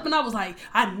that bitch up, and I was like,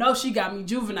 I know she got me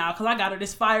Juvenile, because I got her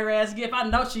this fire ass gift. I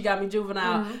know she got me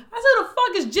Juvenile. I said, the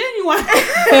fuck is Genuine?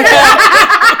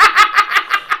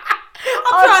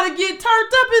 I'm trying to get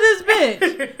turned up in this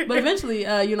bitch. But eventually,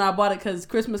 I bought it because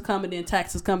Christmas come and then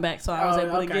taxes come back, so I was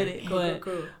able to get it. Cool.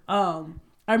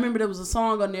 I remember there was a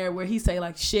song on there where he say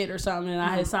like shit or something, and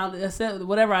I said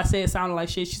whatever I said sounded like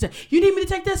shit. She said, "You need me to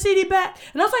take that CD back?"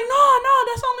 And I was like, "No,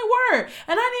 that's the only word."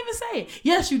 And I didn't even say it.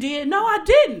 Yes, you did. No, I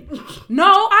didn't.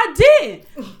 No, I didn't.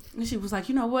 And she was like,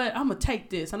 "You know what? I'm gonna take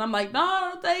this." And I'm like,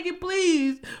 "No, don't take it,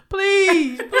 please,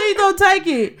 please don't take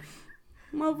it,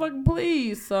 motherfucker,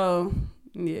 please." So.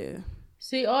 Yeah.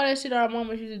 See, all that shit our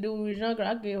mama used to do when we was younger,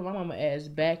 I give my mama ass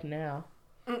back now.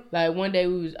 Like one day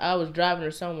I was driving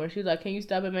her somewhere. She was like, "Can you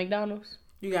stop at McDonald's?"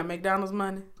 You got McDonald's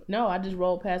money? No, I just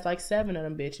rolled past like 7 of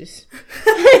them bitches.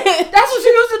 That's what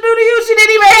she used to do to you? She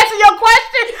didn't even answer your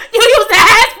question? You used to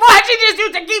ask for it, she just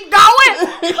used to keep going?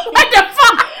 What the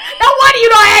fuck? No wonder you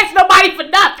don't ask nobody for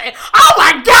nothing. Oh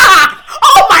my God!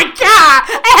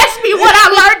 Ask me what I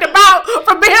learned about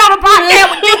from being on the podcast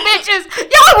with you bitches.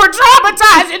 Y'all were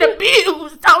traumatized and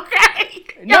abused, okay?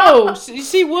 No,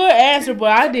 she would answer,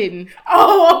 but I didn't.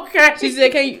 Oh, okay. She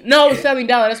said, "Can you?" No, $70.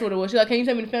 That's what it was. She's like, "Can you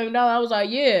send me the $70?" I was like,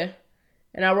 "Yeah."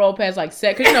 And I rolled past like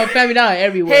set, cause $70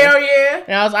 everywhere. Hell yeah.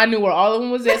 And I knew where all of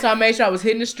them was at, so I made sure I was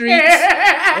hitting the streets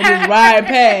and just riding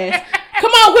past.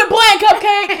 Come on, quit playing,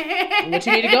 Cupcake. What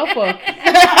you need to go for?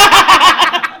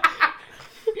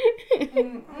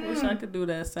 I wish I could do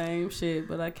that same shit,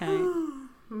 but I can't.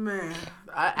 Man,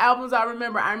 albums I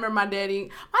remember. I remember my dad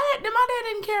didn't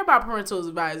care about parental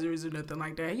advisories or nothing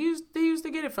like that. He used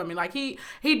to get it for me. Like he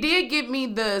did give me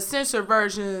the censored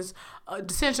versions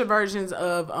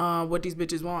of What These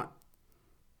Bitches Want.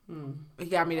 He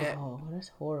got me that. Oh, that's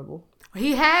horrible.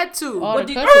 He had to. What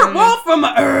the want from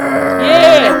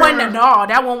Yeah, it wasn't. No,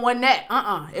 that one wasn't that.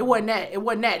 It wasn't that. It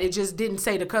wasn't that. It just didn't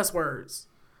say the cuss words.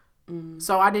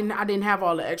 So I didn't have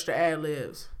all the extra ad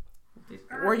libs.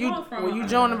 Were you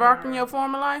Joan of Arc in your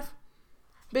former life?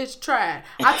 Bitch, try it.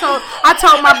 I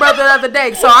told my brother the other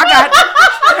day, so I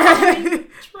got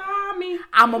try me.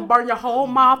 I'ma burn your whole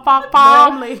motherfucking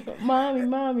family.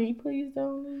 Mommy, please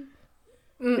don't leave.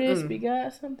 Crispy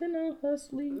got something on her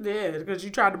sleeve. Yeah, because you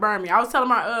tried to burn me. I was telling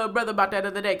my brother about that the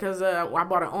other day because I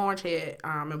bought an orange head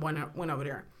and went over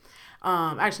there.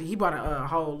 Actually, he bought a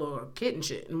whole little kitten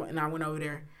shit, and I went over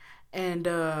there,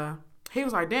 and he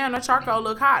was like, "Damn, that charcoal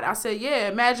look hot." I said, "Yeah,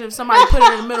 imagine if somebody put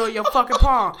it in the middle of your fucking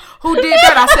palm." Who did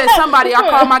that? I said, "Somebody." I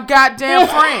called my goddamn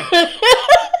friend.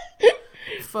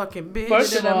 Fucking bitch.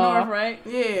 First of all, north, right?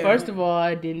 Yeah. First of all,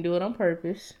 I didn't do it on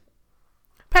purpose.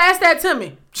 Pass that to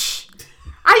me.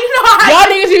 You know y'all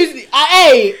niggas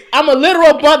I'm a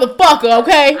literal motherfucker,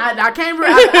 okay? I can't.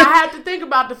 I had to think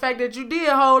about the fact that you did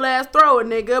whole ass throw a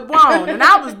nigga a bone, and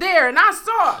I was there and I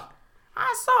saw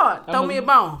it. Throw me a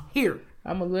bone here.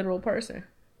 I'm a literal person.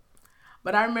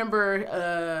 But I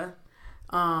remember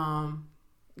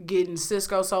getting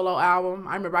Cisco solo album.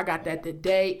 I remember I got that the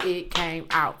day it came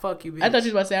out. Fuck you, bitch. I thought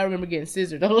you was about to say I remember getting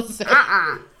scissored.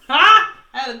 I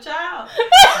had a child.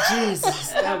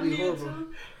 Jesus, that'd be horrible.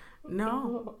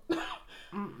 No.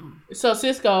 So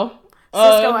Cisco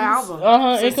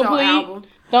album. Cisco Incomplete album.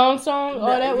 Thong song.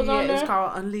 That was on there. It's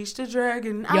called Unleash the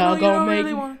Dragon. Y'all gonna make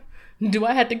me. Do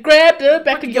I have to grab the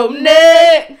back of your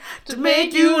neck to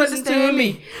make you listen to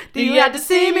me? Do you have to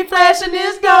see me flashing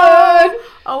this gun?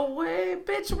 Oh wait,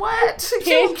 bitch, what?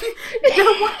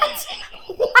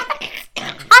 What?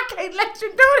 I can't let you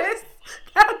do this.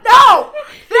 No,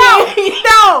 bitch,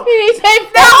 no.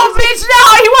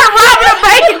 He wasn't robbing a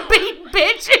bacon beat,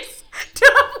 bitches.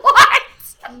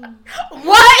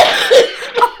 What?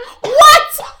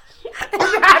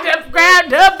 I just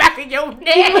grabbed her back of your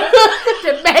neck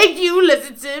to make you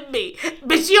listen to me.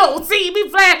 Bitch, you don't see me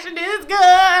flashing this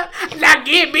gun. Now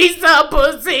give me some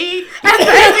pussy. That's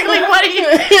basically what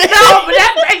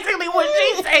that's basically what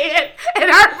she said in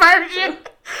her version.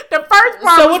 The first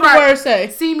part so was what the word say?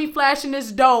 See me flashing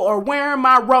this dough or wearing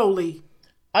my rollie.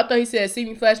 I thought he said see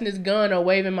me flashing this gun or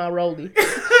waving my rollie.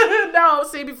 No,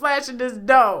 see me flashing this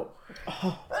dough.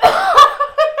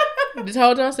 This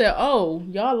whole time I said, "Oh,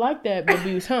 y'all like that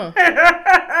abuse, huh?"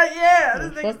 Yeah,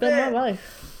 this nigga fucked up my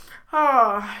life.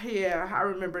 Oh yeah, I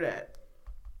remember that.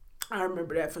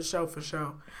 For sure.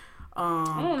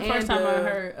 I remember the first time I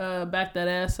heard "Back That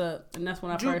Ass Up," and that's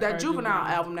when I first heard that Juvenile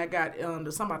album that got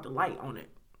something about the light on it.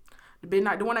 The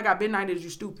one that got Midnight Is You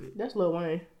Stupid. That's Lil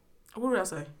Wayne. What did I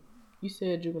say? You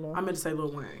said Juvenile. I meant to say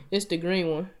Lil Wayne. It's the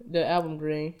green one, the album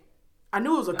green. I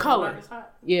knew it was a color.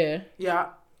 Yeah. Yeah.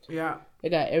 It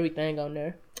got everything on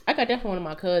there. I got that from one of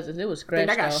my cousins. It was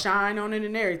scratched. I got shine on it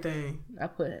and everything. I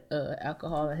put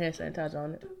alcohol and hand sanitizer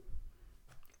on it.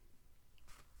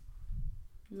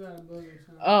 You got a booger.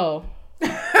 Oh.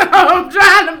 I'm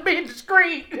trying to be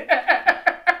discreet.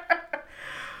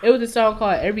 It was a song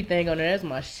called Everything on there. That's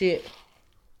my shit.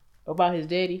 About his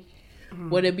daddy.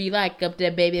 What it be like up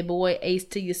there, baby boy? Ace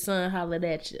to your son, hollered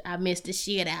at you. I miss the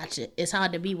shit out you. It's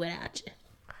hard to be without you.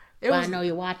 But I know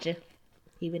you're watching.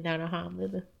 Even down on how I'm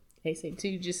living. They say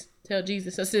too, just tell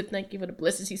Jesus I said thank you for the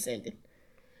blessings he's sending.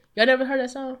 Y'all never heard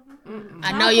that song?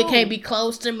 I know you can't be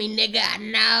close to me, nigga. I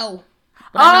know.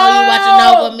 But I know you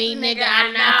watching over me, nigga.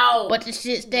 I know. But the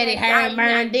shit steady hurting,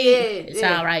 burn dead. It's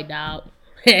alright, dog.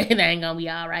 It ain't gonna be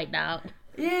alright, dog.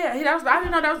 Yeah, I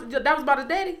didn't know that was about his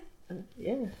daddy.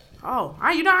 Yeah. Oh,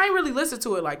 I ain't really listened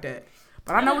to it like that.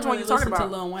 But I know which one you're talking about. I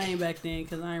listened to Lil Wayne back then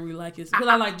because I didn't really like his. Because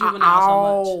I like Juvenile so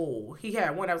much. Oh, he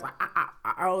had one that was like,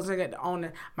 I was singing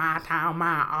on my town,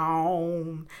 my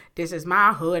own. This is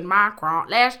my hood, my crown.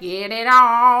 Let's get it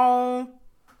on.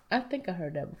 I think I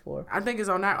heard that before. I think it's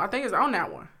on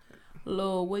that one.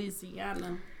 Lil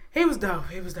Louisiana. He was dope.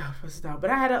 But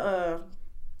I had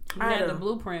I had the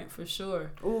blueprint for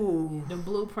sure. Ooh. The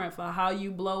blueprint for how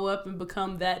you blow up and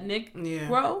become that Nick. Yeah.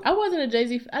 Bro. I wasn't a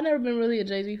Jay-Z. I never been really a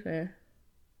Jay-Z fan.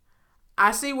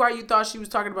 I see why you thought she was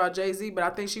talking about Jay-Z, but I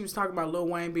think she was talking about Lil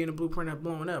Wayne being the blueprint of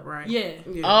blowing up, right? Yeah.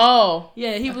 Oh.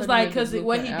 Yeah, he was like, because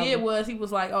what he did was, he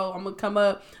was like, oh, I'm going to come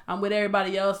up, I'm with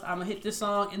everybody else, I'm going to hit this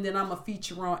song, and then I'm going to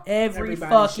feature on every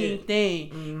fucking thing.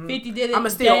 Mm-hmm. 50 did it. I'm going to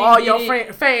steal all your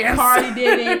fans. Cardi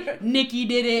did it. Nicki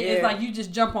did it. Yeah. It's like, you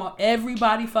just jump on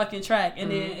everybody fucking track,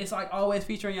 and then it's like always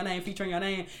featuring your name, and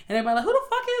everybody like, who the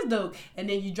fuck is Duke? And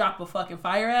then you drop a fucking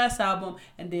fire-ass album,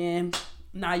 and then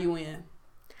now you in.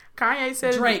 Kanye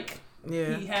said Drake.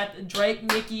 Yeah. He had Drake,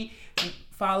 Nicki,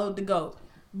 followed the GOAT.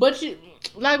 But you,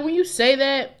 like, when you say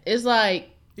that, it's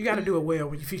like you got to do it well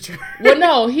when you feature. Well,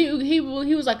 no, he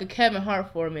was like a Kevin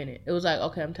Hart for a minute. It was like,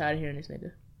 okay, I'm tired of hearing this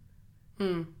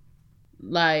nigga.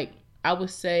 Like, I would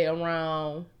say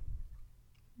around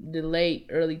the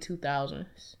early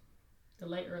 2000s. The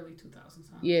late early 2000s.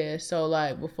 Huh? Yeah, so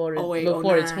like before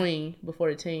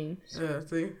the teens. Yeah,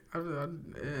 see,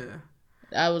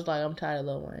 I was like, I'm tired of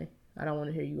Lil Wayne. I don't want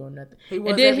to hear you on nothing.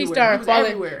 And then he started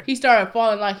falling. He started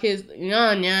falling like his like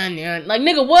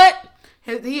nigga what?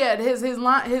 He had his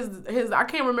I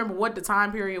can't remember what the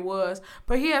time period was,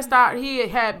 but he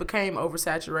had became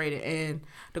oversaturated and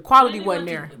the quality wasn't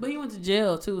there. But he went to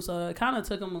jail too, so it kind of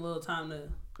took him a little time to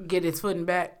get his footing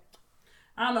back.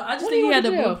 I don't know. I just think he had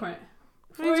the blueprint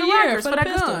for a year for that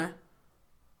gun.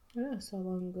 Yeah, so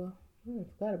long ago. I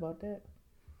forgot about that.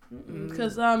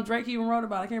 Because Drake even wrote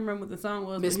about it. I can't remember what the song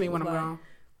was. Miss Me When I'm Gone.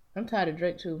 I'm tired of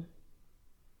Drake too.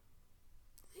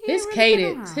 His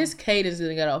cadence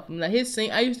didn't get off. Like his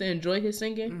I used to enjoy his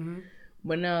singing,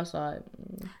 but now it's like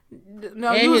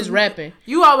his rapping.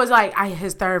 You always like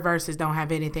his third verses don't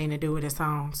have anything to do with his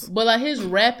songs. But like his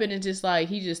rapping is just like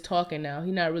he's just talking now.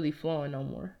 He's not really flowing no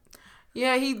more.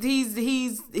 Yeah, he's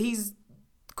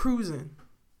cruising.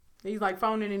 He's like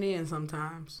phoning it in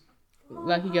sometimes.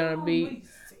 Like he got on a beat.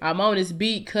 I'm on this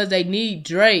beat because they need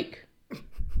Drake.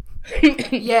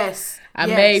 Yes. I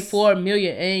made $4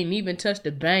 million, ain't even touched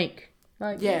the bank.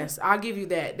 Like, yes, I'll give you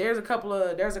that. There's a couple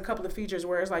of features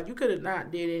where it's like you could have not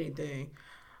did anything.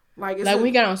 Like when he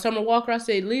got on Summer Walker, I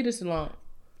said leave this alone.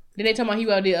 Then they talking about he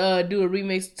about to do a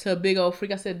remix to Big Old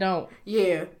Freak. I said don't.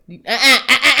 Yeah.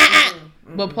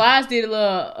 But Plies did a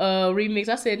little remix.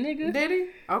 I said nigga. Did he?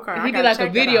 Okay. He did like a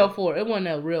video for it. It wasn't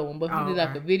a real one, but he did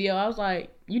like a video. I was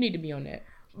like, you need to be on that.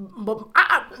 But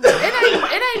it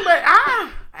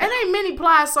ain't many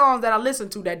Plies songs that I listen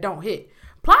to that don't hit.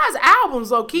 Plies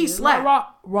albums low key slap.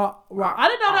 Rock. I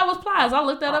didn't know that was Plies. I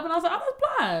looked that up and I was like, oh, that's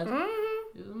Plies.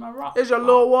 Mm-hmm. It's my rock. It's your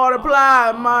little water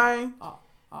Plies, man.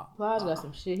 Plies got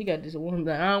some shit. He got this one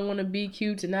like, I don't want to be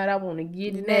cute tonight. I want to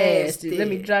get nasty. Let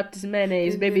me drop this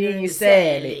mayonnaise, baby, in your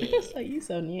salad. It's like, you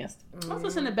so nasty. I was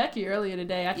listening to Becky earlier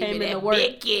today. I came into work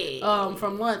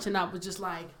from lunch and I was just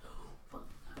like,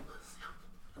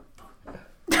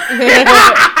 and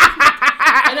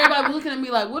everybody was looking at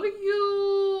me like, what are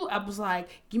you? I was like,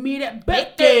 give me that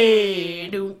Becky.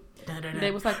 And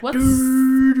they was like,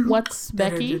 what's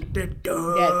Becky? That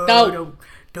throat.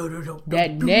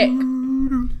 That neck.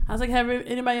 I was like, have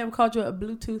anybody ever called you a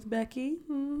Bluetooth Becky?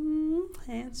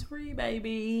 Hands free,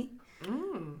 baby.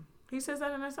 He says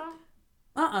that in that song?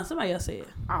 Somebody else said.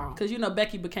 Oh. Because you know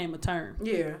Becky became a term.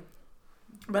 Yeah.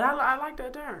 But I like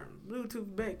that term.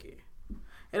 Bluetooth Becky.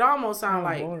 It almost sound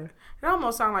like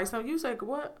something you said.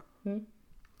 What?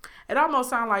 It almost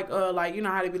sound like you know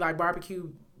how they be like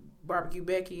barbecue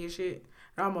Becky and shit.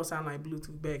 It almost sound like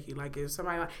Bluetooth Becky. Like if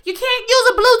somebody like, you can't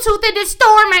use a Bluetooth in this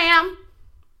store, ma'am.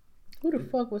 Who the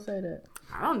fuck would say that?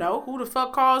 I don't know. Who the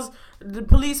fuck calls the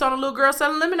police on a little girl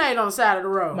selling lemonade on the side of the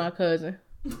road? My cousin.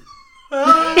 Were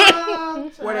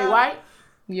they white?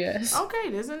 Yes. Okay,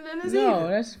 this is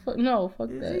no, fuck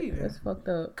that. Either. That's fucked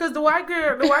up. Cause the white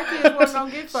kids wasn't gonna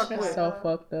get fucked with. So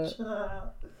fucked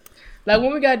up. Like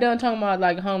when we got done talking about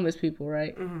like homeless people,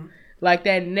 right? Mm-hmm. Like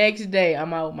that next day,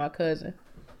 I'm out with my cousin,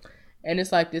 and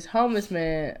it's like this homeless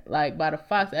man, like by the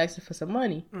Fox, asking for some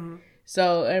money. Mm-hmm.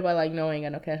 So everybody like, no, I ain't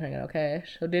got no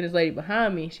cash. So then this lady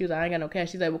behind me, she was like, I ain't got no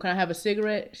cash. She's like, well, can I have a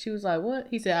cigarette? She was like, what?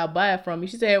 He said, I'll buy it from you.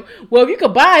 She said, well, if you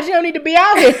could buy it, you don't need to be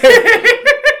out here.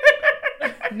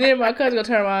 Then my cousin gonna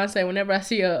turn around and say, whenever I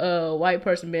see a white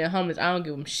person being homeless, I don't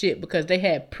give them shit because they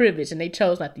had privilege and they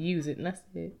chose not to use it. And I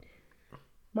said,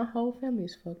 my whole family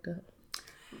is fucked up.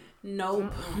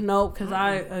 Nope, because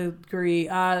I agree.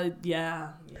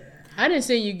 Yeah. I didn't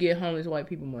see you get homeless white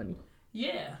people money.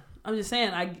 Yeah. I'm just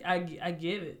saying, I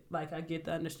get it. Like, I get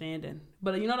the understanding.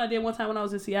 But you know what I did one time when I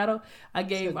was in Seattle? I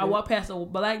walked past a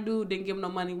black dude, didn't give him no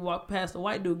money. Walked past a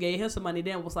white dude, gave him some money,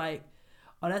 then was like,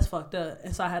 oh, that's fucked up.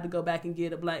 And so I had to go back and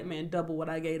give a black man double what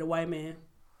I gave the white man.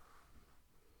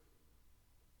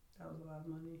 That was a lot of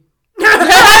money.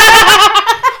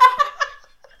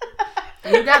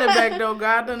 You got it back though,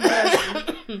 God done that.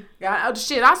 Yeah,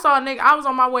 shit, I saw a nigga. I was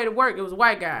on my way to work. It was a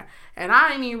white guy, and I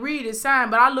didn't even read his sign,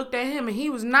 but I looked at him and he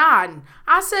was nodding.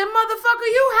 I said, "Motherfucker,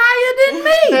 you higher than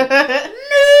me?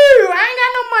 No, I ain't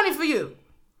got no money for you.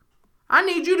 I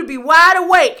need you to be wide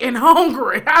awake and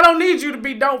hungry. I don't need you to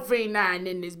be dope fiend nine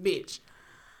in this bitch."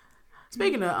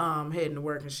 Speaking of heading to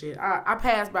work and shit, I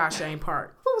passed by Shane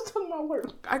Park. Who was talking about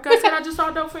work? Like I said, I just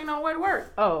saw dope fiend on the way to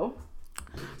work. Oh.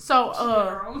 So,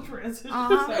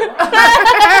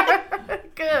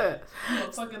 good.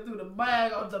 Fucking through the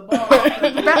bag of the ball.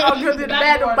 Through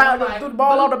the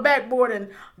ball on the backboard and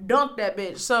dunk that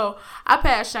bitch. So, I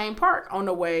passed Shane Park on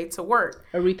the way to work.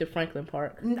 Aretha Franklin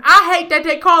Park. I hate that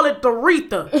they call it the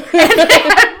Retha. And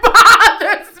that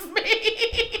bothers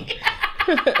me.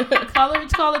 Call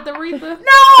it the Retha?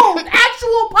 No!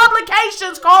 Actual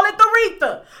publications call it the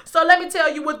Retha. So, let me tell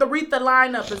you what the Retha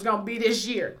lineup is going to be this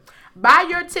year. Buy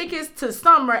your tickets to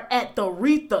summer at the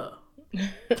Retha.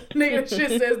 Nigga,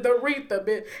 shit says the Retha,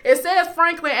 bitch. It says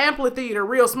Franklin Amphitheater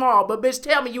real small, but bitch,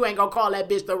 tell me you ain't gonna call that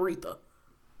bitch the Retha.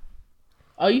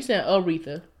 Oh, you saying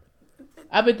Aretha?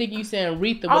 I've been thinking you saying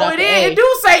Retha. Oh, it is. It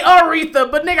do say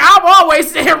Aretha, but nigga, I've always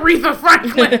said Aretha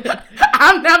Franklin.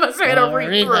 I've never said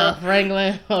Aretha. Aretha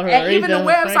Franklin. And even the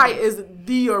website is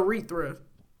the Aretha.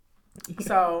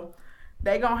 So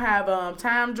they gonna have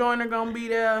Time Joyner gonna be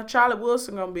there. Charlie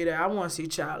Wilson gonna be there. I want to see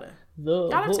Charlie.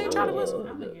 Y'all ever seen Charlie Wilson?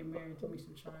 I'm gonna get married to me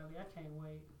some Charlie. I can't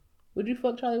wait. Would you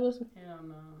fuck Charlie Wilson? Hell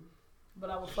no.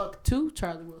 But I would fuck two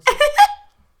Charlie Wilson.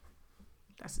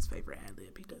 That's his favorite ad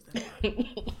lib. He does that.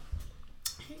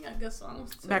 He got good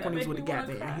songs. Back when he was with the Gap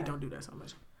Band, he don't do that so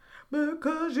much.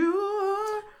 Because you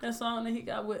are. That song that he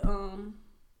got with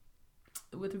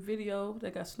the video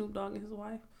that got Snoop Dogg and his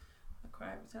wife. I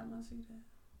cry every time I see that.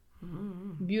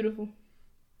 Mm-hmm. Beautiful.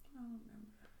 I don't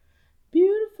remember.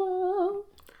 Beautiful.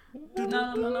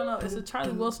 No. It's a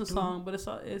Charlie Wilson song, but it's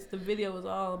the video is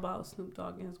all about Snoop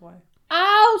Dogg and his wife.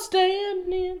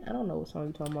 Outstanding. I don't know what song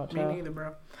you're talking about, child. Me neither,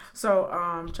 bro. So,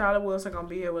 Charlie Wilson gonna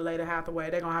be here with Lady Hathaway.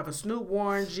 They're gonna have a Snoop,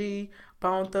 Warren G,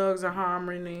 Bone Thugs and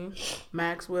Harmony.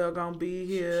 Maxwell gonna be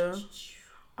here.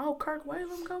 Oh, Kirk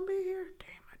Whalum gonna be here.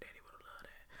 Damn, my daddy would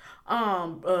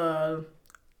have loved that.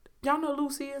 Y'all know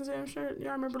Lucians and shit.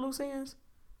 Y'all remember Lucians?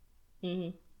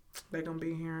 Mm-hmm. They gonna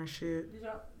be here and shit.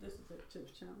 This is the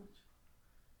Chips Challenge.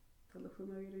 Does it look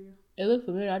familiar to you? It looked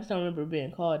familiar. I just don't remember it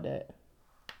being called that.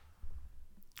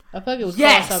 I feel like it was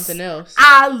called something else.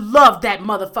 I love that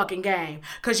motherfucking game.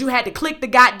 Because you had to click the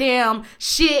goddamn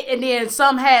shit and then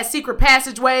some had secret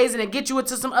passageways and then get you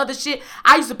into some other shit.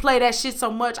 I used to play that shit so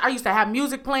much. I used to have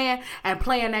music playing and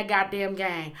playing that goddamn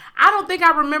game. I don't think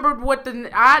I remembered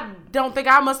I don't think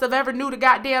I must have ever knew the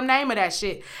goddamn name of that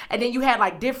shit. And then you had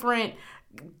like different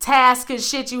tasks and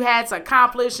shit you had to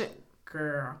accomplish.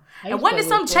 Girl. And wasn't it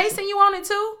something chasing you on it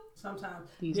too? Sometimes.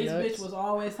 This bitch was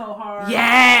always so hard.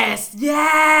 Yes.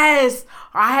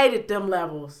 I hated them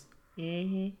levels.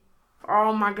 Mm-hmm.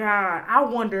 Oh my God. I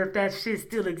wonder if that shit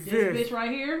still exists. This bitch right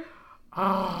here.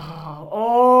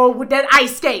 Oh, with that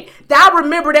ice skate. I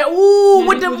remember that. Ooh,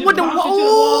 with the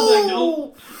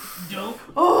ooh.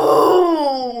 Oh.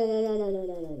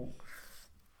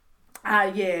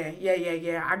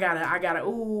 Yeah. I gotta.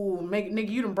 Ooh, nigga,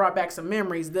 you done brought back some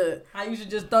memories. I used to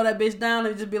just throw that bitch down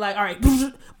and just be like, all right,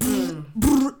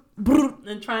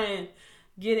 and try and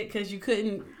get it because you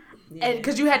couldn't. Yeah. And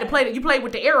because you had to play it, you played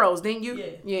with the arrows, didn't you?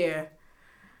 Yeah.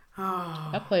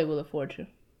 Oh. I played Wheel of Fortune.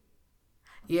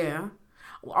 Yeah.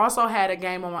 Also had a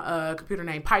game on my computer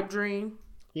named Pipe Dream.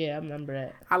 Yeah, I remember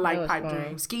that. I like Pipe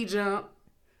Dream. Ski Jump.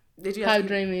 Did you? Pipe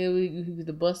Dream? He was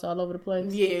the bus all over the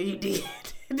place. Yeah, he did.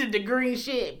 Did the green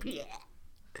shit. Yeah.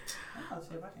 I'll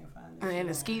see if I can find it. And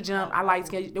the Ski Jump, I like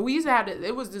ski. We used to have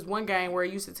it was this one game where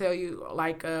it used to tell you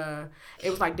like it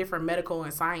was like different medical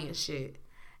and science shit,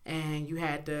 and you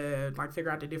had to like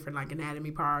figure out the different like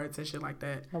anatomy parts and shit like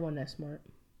that. I wasn't that smart.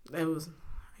 It was.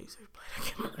 I used to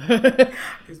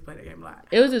play that game a lot.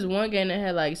 It was this one game that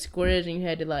had like squares and you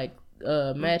had to like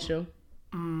match them.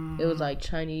 It was like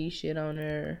Chinese shit on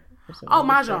there. Oh,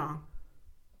 Mahjong.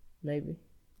 Maybe.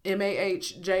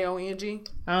 Mahjong.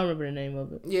 I don't remember the name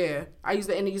of it. Yeah,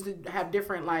 it used to have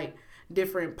different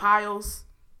piles.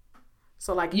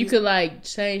 So like You could like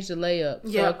change the layup. So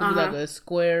Yeah, it could be like a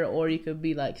square or you could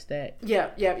be like stacked.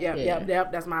 Yep.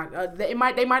 That's my. They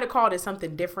might have called it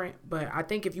something different, but I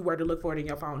think if you were to look for it in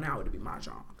your phone now, it would be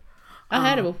Mahjong. I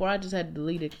had it before. I just had to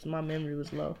delete it because my memory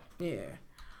was low. Yeah.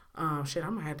 Shit,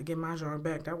 I'm gonna have to get Mahjong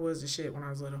back. That was the shit when I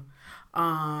was little.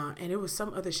 And it was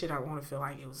some other shit I want to feel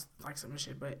like it was like some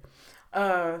shit, but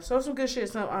so some good shit.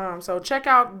 So check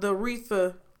out the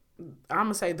Retha. I'm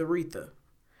gonna say the Retha.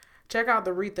 Check out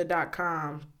the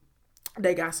Retha.com.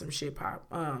 they got some shit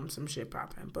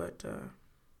popping. But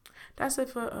that's it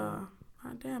for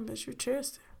damn bitch, you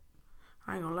chested.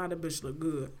 I ain't gonna lie, that bitch look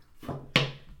good.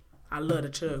 I love to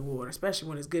chug water, especially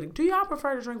when it's good. Do y'all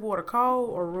prefer to drink water cold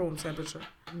or room temperature?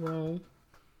 Room.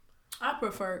 I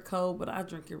prefer it cold, but I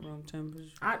drink it room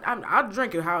temperature. I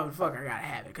drink it however the fuck I gotta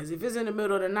have it. Because if it's in the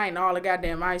middle of the night and all the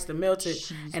goddamn ice to melt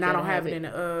it, and I don't have it in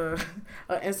a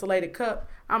insulated cup,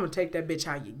 I'm gonna take that bitch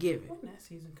how you give it. When that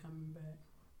season coming back?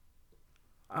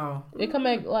 Oh. It come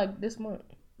back like this month.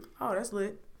 Oh, that's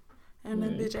lit. And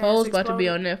that bitch Pose about to be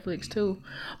on Netflix too.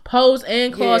 Pose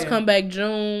and Claws come back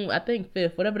June, I think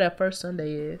 5th, whatever that first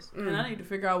Sunday is. And I need to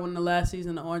figure out when the last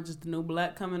season of Orange is the New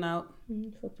Black coming out.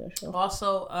 Fuck that show.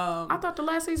 Also, I thought the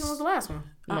last season was the last one.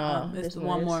 No, it's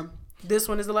one more. This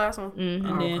one is the last one? Mm-hmm.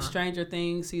 And then Stranger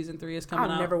Things season 3 is coming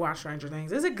out. I've never watched Stranger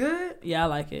Things. Is it good? Yeah, I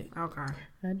like it. Okay.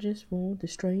 I just want the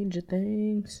Stranger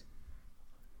Things.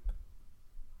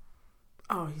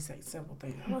 Oh, he say simple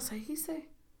things. I was say he say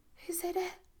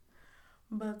that.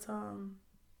 But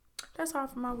that's all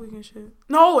for my week and shit.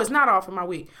 No, it's not all for my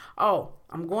week. Oh,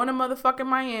 I'm going to motherfucking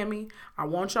Miami. I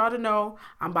want y'all to know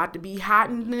I'm about to be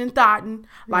hotting and thotting.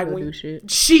 Like when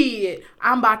shit,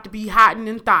 I'm about to be hotting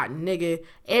and thotting, nigga.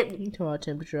 You talking about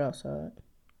temperature outside?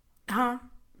 Huh?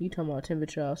 You talking about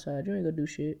temperature outside? You ain't gonna do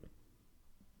shit.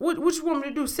 What you want me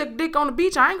to do? Suck dick on the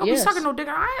beach? I ain't gonna be sucking no dick.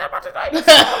 I ain't about to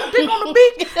suck dick on the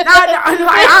beach.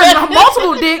 I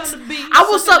multiple dicks. I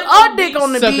will suck a dick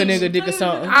on the beach. Suck a nigga dick or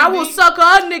something. I will suck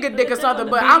a nigga dick or something.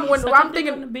 But I'm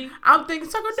thinking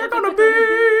suck a dick on the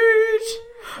beach.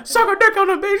 Suck a dick on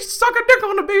the beach. Suck a dick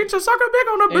on the beach. Or suck a dick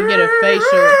on the beach. And get a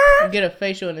facial. Get a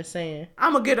facial in the sand.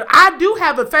 I do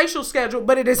have a facial schedule,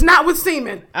 but it is not with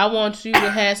semen. I want you to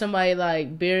have somebody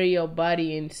like bury your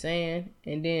body in sand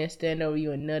and then stand over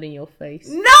you and nut in your face.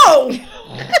 No,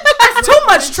 that's too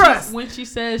much trust. When she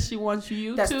says she wants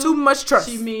you, that's too much trust.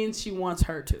 She means she wants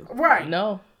her to. Right?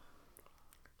 No.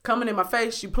 Coming in my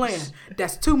face, she playing.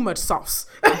 That's too much sauce.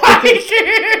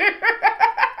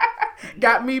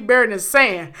 Got me buried in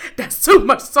sand. That's too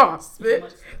much sauce,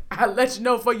 bitch. I'll let you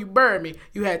know before you bury me.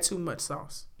 You had too much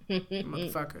sauce,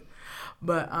 motherfucker.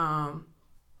 But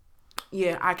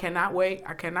yeah, I cannot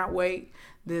wait.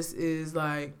 This is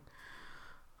like,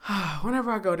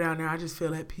 whenever I go down there, I just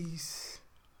feel at peace.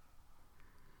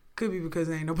 Could be because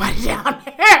there ain't nobody down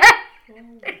there.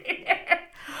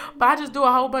 But I just do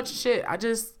a whole bunch of shit. I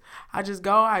just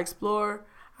go. I explore.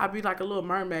 I be like a little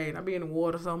mermaid. I be in the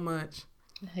water so much.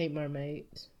 I hate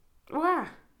mermaids. Why?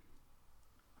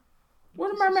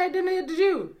 What a mermaid did to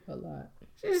you? A lot.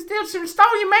 She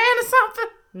stole your man or something?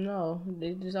 No,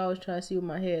 they just always try to see where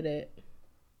my head at.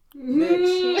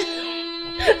 Bitch.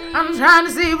 I'm trying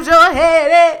to see what your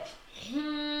head at.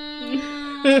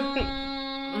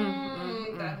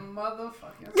 That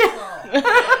motherfucking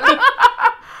song.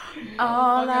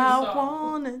 All I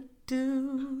wanna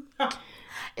do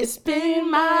is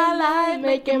spend my life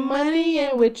making money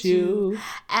and with you.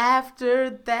 After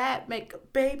that, make a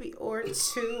baby or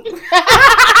two.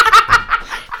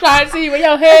 Trying to see where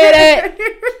your head at.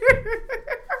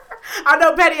 I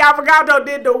know Betty Avogadro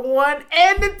did the 1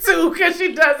 and the 2 because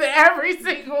she does it every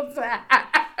single time.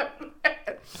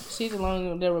 She's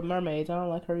along there with mermaids. I don't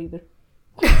like her either.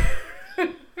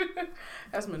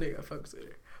 That's my nigga. I fucks with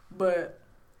her. But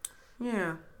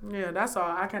yeah, that's all.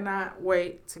 I cannot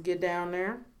wait to get down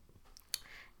there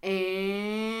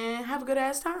and have a good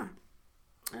ass time.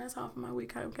 That's all for my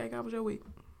week. Okay, how was your week?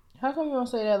 How come you don't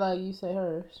say that like you say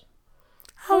hers?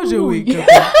 How was your week?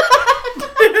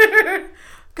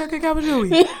 Okay, how was your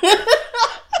week?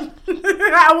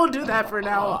 I will do that from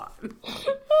now on.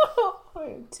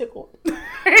 I'm tickled.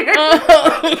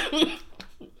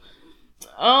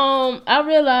 I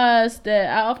realized that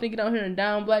I often get on here and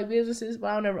down black businesses, but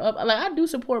I don't ever up. Like, I do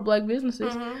support black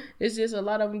businesses. Mm-hmm. It's just a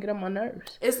lot of them get on my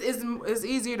nerves. It's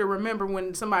easier to remember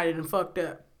when somebody done fucked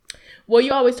up. Well,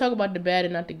 you always talk about the bad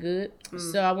and not the good.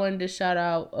 Mm. So I wanted to shout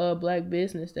out a black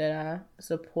business that I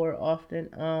support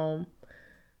often.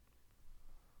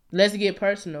 Let's Get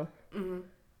Personal. Mm-hmm.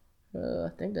 I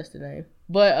think that's the name.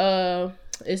 But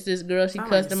it's this girl. She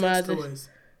customizes. Like toys.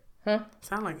 Huh?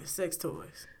 Sound like it's sex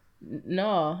toys.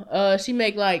 No. She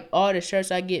make like all the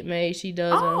shirts I get made. She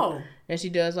does them. And she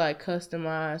does like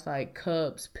customized like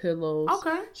cups, pillows.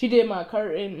 Okay. She did my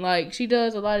curtain. Like she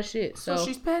does a lot of shit. So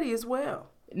she's petty as well.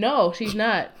 No, she's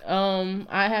not.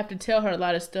 I have to tell her a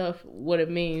lot of stuff, what it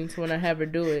means when I have her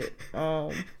do it.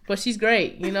 But she's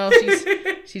great, you know.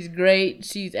 She's great.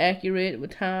 She's accurate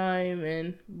with time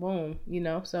and boom, you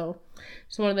know. So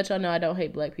just want to let y'all know I don't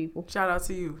hate black people. Shout out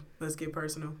to you. Let's Get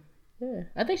Personal. Yeah,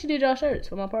 I think she did y'all shirts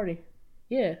for my party.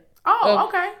 Yeah. Oh,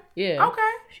 okay. Yeah.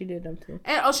 Okay. She did them too.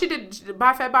 And she did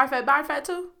buy fat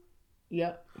too?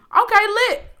 Yep. Okay,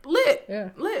 lit. Yeah.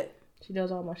 Lit. She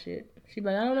does all my shit. She be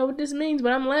like, I don't know what this means,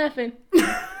 but I'm laughing.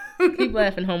 Keep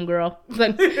laughing, homegirl.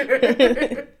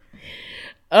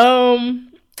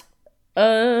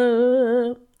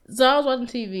 So I was watching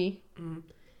TV,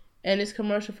 and this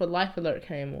commercial for Life Alert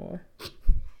came on,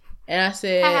 and I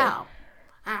said, "Help!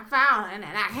 I'm falling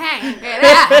and I can't get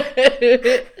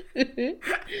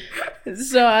up."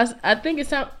 So I think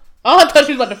it's time. Oh, I thought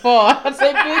she was about to fall. I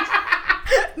said, bitch.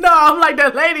 No, I'm like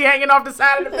that lady hanging off the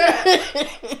side of the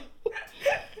bed.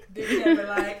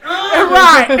 Like,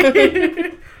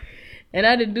 right. And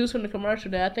I deduced from the commercial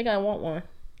that I think I want one.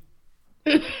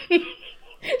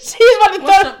 She's about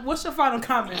to what's your final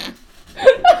comment?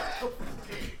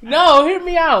 No, hear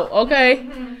me out, okay?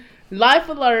 Life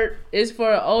Alert is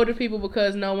for older people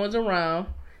because no one's around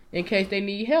in case they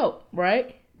need help,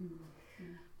 right?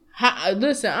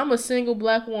 Listen, I'm a single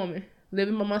black woman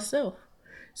living by myself.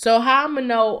 So how I'm gonna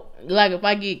know, like,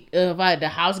 if the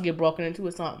house get broken into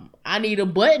or something, I need a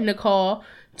button to call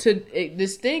to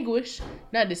dispatch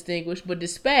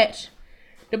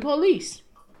the police.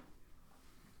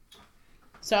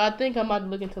 So I think I'm about to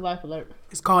look into Life Alert.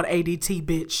 It's called ADT,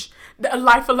 bitch. The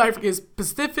Life Alert is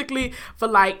specifically for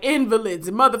like invalids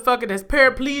and motherfucker that's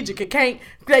paraplegic and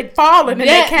they falling and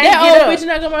they can't get up. That old bitch in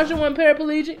that commercial wasn't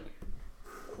paraplegic.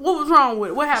 What was wrong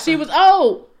with it? What happened? She was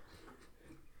old.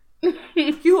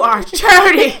 You are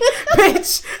dirty,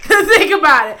 bitch. Think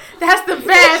about it. That's the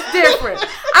vast difference.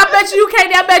 I bet you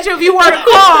if you were to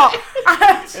call.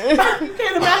 I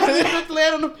can't imagine you just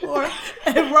laying on the floor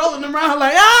and rolling around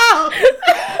like, oh,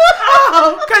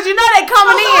 because you know they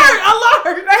coming alert.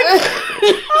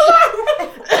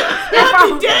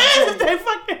 I'll be dead if they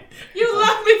fucking. You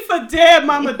left me for dead,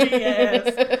 Mama Diaz.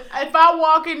 If I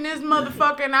walk in this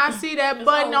motherfucker and I see that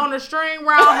button on the string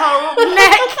around her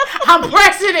neck, I'm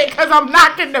pressing it because I'm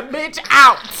knocking the bitch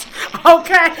out.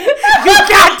 Okay? You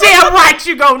goddamn right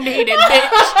you gonna need it, bitch.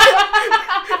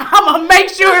 I'm gonna make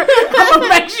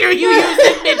sure you use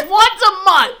this bitch once a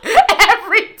month.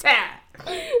 Every time.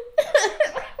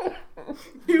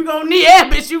 You gonna need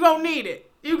it, bitch. You gonna need it.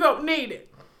 You gonna need it.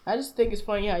 I just think it's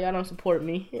funny how y'all don't support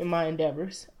me in my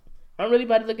endeavors. I'm really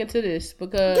about to look into this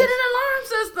because get an alarm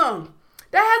system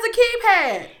that has a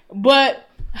keypad. But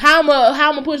how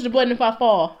I'ma push the button if I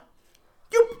fall?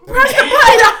 You press the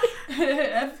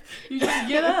button. You just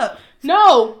get up.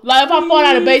 No, like if I fall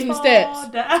down the basement steps.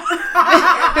 Aretha!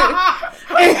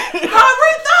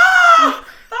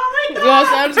 You know what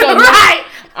I'm saying?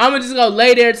 I'm just gonna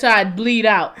lay there till I bleed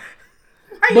out.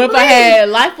 But if I had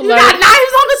Life Alert, you got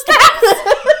knives on the steps.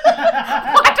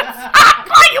 What the fuck?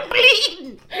 Why you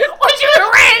bleeding? What you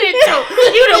ran into?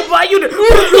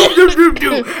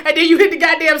 And then you hit the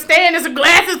goddamn stand and some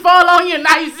glasses fall on you and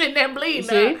now you sitting there bleeding.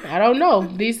 See, I don't know.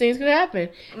 These things could happen.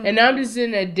 Mm-hmm. And I'm just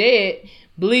sitting there dead,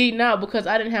 bleeding out because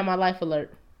I didn't have my Life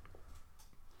Alert.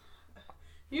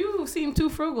 You seem too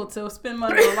frugal to spend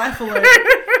money on Life Alert.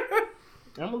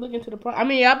 I'm gonna look into the price. I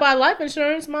mean, I buy life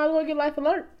insurance. Might as well get Life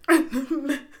Alert.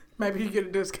 Maybe you get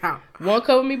a discount. One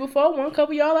cover me before, one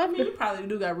cover y'all after. I mean, you probably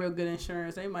do got real good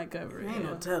insurance. They might cover it. Ain't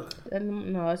no telling.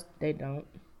 No, they don't.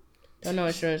 Don't know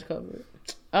insurance cover it.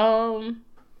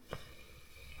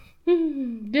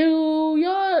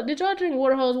 Did y'all drink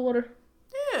water hose water?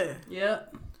 Yeah.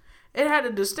 Yep. It had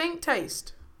a distinct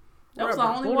taste. That was the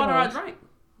only water I drank.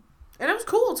 And it was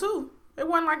cool too. It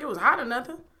wasn't like it was hot or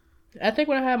nothing. I think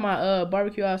when I had my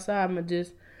barbecue outside, I'm gonna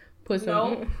just put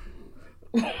some.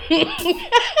 Only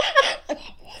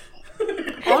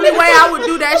way I would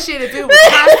do that shit if it was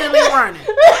constantly running.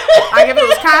 Like if it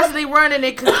was constantly running,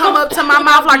 it could come up to my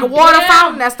mouth like a water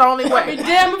fountain. That's the only way.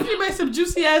 Damn, if you make some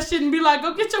juicy ass shit and be like,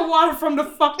 go get your water from the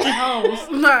fucking hose.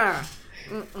 Nah.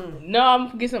 No, I'm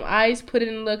gonna get some ice, put it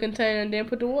in a little container, and then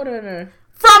put the water in there.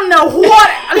 From the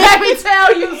water. Let me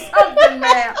tell you something,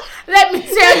 man. Let me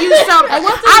tell you something.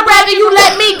 I'd rather you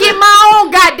let me get my own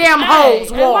goddamn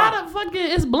hose water. Why the fuck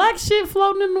is black shit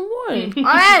floating in the water? Oh,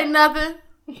 that ain't nothing.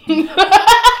 Hey,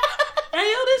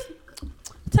 yo, this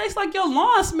tastes like your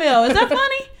lawn smell. Is that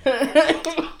funny?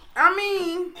 I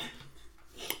mean,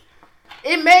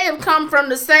 it may have come from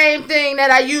the same thing that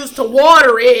I used to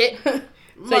water it.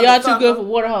 So y'all too good for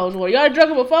water hose water. Y'all drunk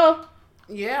it before?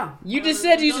 Yeah. You just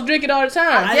said you used to drink it all the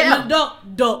time. I'm an adult.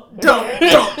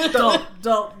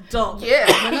 Yeah.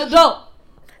 I'm an adult.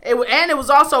 It was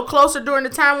also closer during the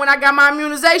time when I got my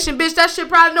immunization. Bitch, that shit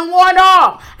probably done worn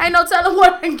off. Ain't no telling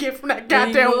what I can get from that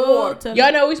goddamn water.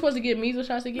 Y'all know we supposed to get measles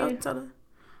shots again?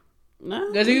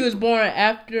 No. Because if you was born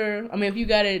after, if you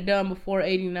got it done before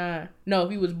 89. No,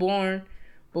 if you was born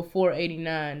before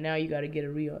 89. Now you got to get a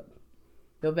re-up.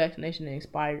 Your vaccination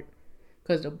expired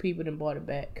because the people done bought it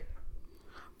back.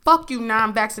 Fuck you,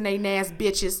 non-vaccinating ass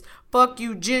bitches. Fuck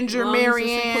you, Ginger,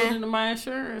 Marianne. Included into my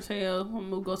insurance. Hell, I'm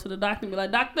gonna go to the doctor and be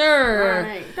like,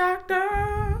 doctor,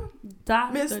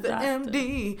 Mr.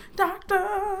 MD, doctor,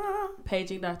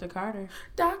 paging Dr. Carter,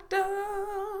 doctor.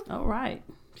 All right,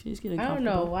 she's getting. I don't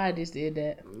know why I just did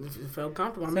that. It felt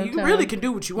comfortable. I mean, you really can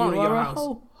do what you want in your house.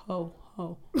 Ho.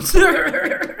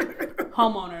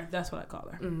 Homeowner. That's what I call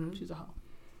her. Mm-hmm. She's a hoe.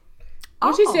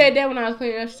 When she said that when I was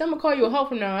cleaning up, she said, I'm going to call you a hoe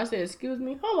from now. I said, excuse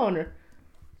me, homeowner.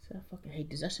 I said, I fucking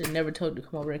hate this. I should have never told you to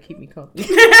come over and keep me company.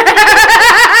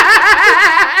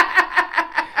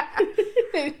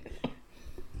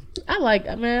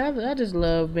 I just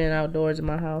love being outdoors in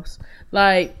my house.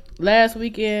 Like, last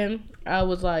weekend, I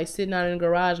was, like, sitting out in the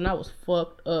garage, and I was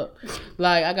fucked up.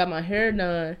 Like, I got my hair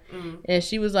done, and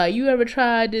she was like, you ever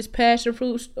tried this passion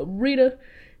fruit Rita?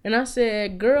 And I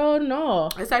said, girl, no.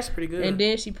 It's actually pretty good. And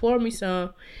then she poured me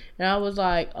some. And I was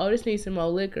like, oh, this needs some more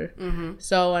liquor. Mm-hmm.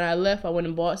 So when I left, I went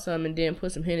and bought some and then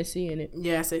put some Hennessy in it.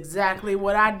 Yes, exactly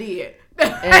what I did.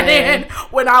 And then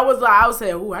when I was like, I was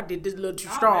saying, ooh, I did this a little too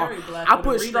strong. I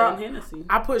put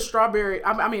strawberry.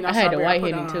 I had the white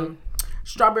Henny too.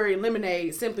 Strawberry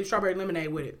lemonade, simply strawberry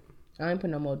lemonade with it. I ain't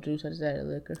put no more juice. I just added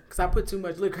liquor. Because I put too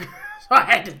much liquor. So I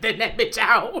had to thin that bitch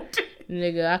out.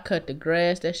 Nigga, I cut the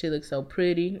grass. That shit looked so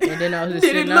pretty. And then I was just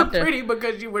sitting Did out it there. look pretty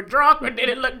because you were drunk, or did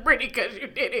it look pretty because you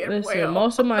did it Listen,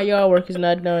 most of my yard work is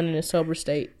not done in a sober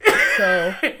state.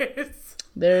 So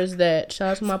there's that.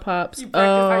 Shout out to my pops. You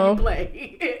practice how you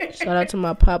play. Shout out to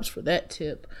my pops for that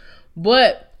tip.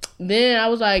 But then I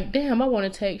was like, damn, I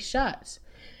want to take shots.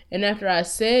 And after I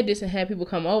said this and had people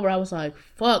come over, I was like,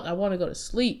 fuck, I want to go to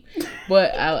sleep.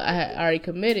 But I had already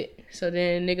committed. So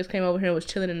then niggas came over here and was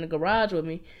chilling in the garage with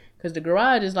me. Because the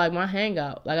garage is like my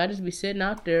hangout. Like, I just be sitting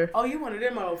out there. Oh, you one of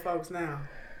them old folks now.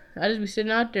 I just be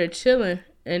sitting out there chilling.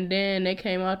 And then they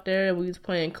came out there and we was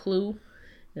playing Clue.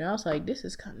 And I was like, this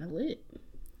is kind of lit.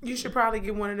 You should probably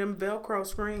get one of them Velcro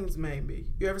screens, maybe.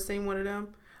 You ever seen one of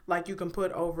them? Like, you can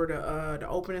put over the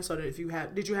opening so that if you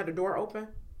have... Did you have the door open?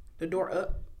 The door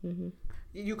up? Mm-hmm.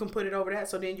 You can put it over that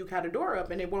so then you have the door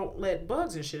up and it won't let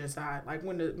bugs and shit inside. Like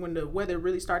when the weather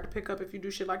really start to pick up, if you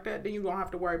do shit like that, then you don't have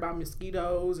to worry about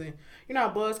mosquitoes and you know how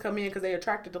bugs come in because they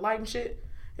attracted to light and shit.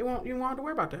 You won't have to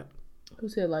worry about that. Who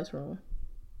said lights wrong?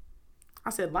 I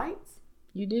said lights?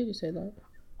 You did. You said light.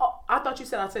 Oh, I thought you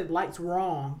said I said lights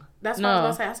wrong. That's what I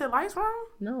was going to say. I said lights wrong?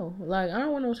 No. Like, I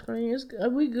don't want no screens.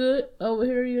 We good over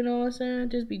here, you know what I'm saying?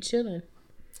 Just be chilling.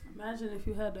 Imagine if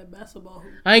you had that basketball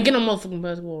hoop. I ain't getting no motherfucking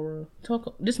basketball room.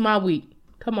 This is my week.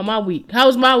 Talk about my week. How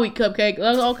was my week, Cupcake?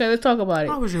 Okay, let's talk about it.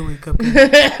 How was your week,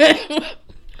 Cupcake?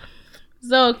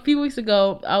 So, a few weeks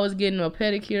ago, I was getting a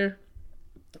pedicure.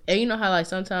 And you know how, like,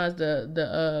 sometimes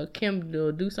the Kim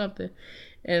will do something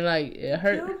and, like, it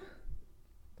hurt. Kim?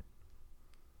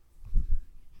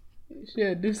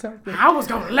 She'll do something. I was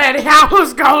going to let her have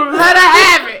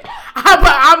it.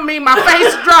 I mean, my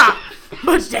face dropped.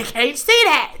 But they can't see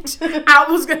that.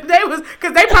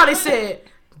 Because they probably said,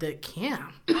 the Kim.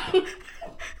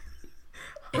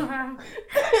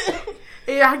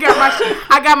 Yeah,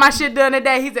 I got my shit done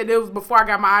today. He said it was before I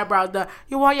got my eyebrows done.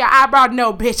 You want your eyebrows?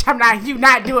 No, bitch. You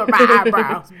not doing my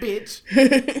eyebrows,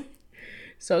 bitch.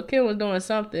 So Kim was doing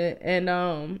something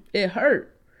and it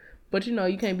hurt. But you know,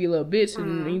 you can't be a little bitch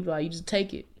and you just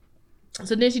take it.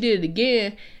 So then she did it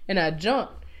again and I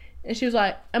jumped. And she was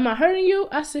like, am I hurting you?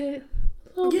 I said,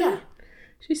 yeah.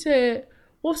 She said,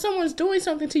 well, if someone's doing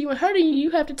something to you and hurting you,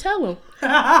 you have to tell them.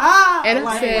 And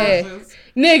I said,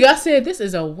 nigga, this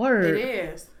is a word.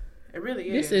 It is. It really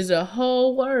is. This is a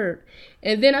whole word.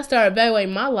 And then I started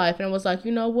evaluating my life and I was like,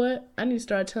 you know what? I need to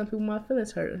start telling people my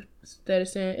feelings hurt instead of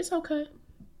saying, it's okay.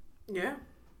 Yeah.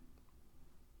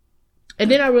 And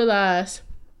then I realized,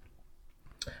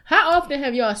 how often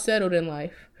have y'all settled in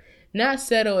life? Not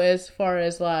settle as far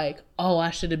as like, oh,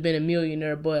 I should have been a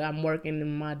millionaire, but I'm working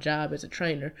in my job as a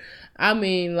trainer. I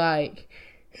mean, like,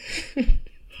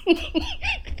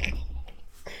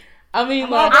 I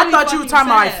thought you were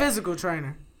talking about a physical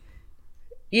trainer.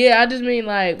 Yeah, I just mean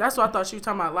like. That's what I thought she was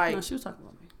talking about. Like, no, she was talking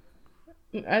about me.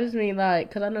 I just mean like,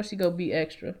 cause I know she go be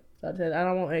extra. So I said I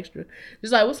don't want extra.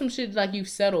 Just like what's some shit like you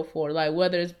settled for, like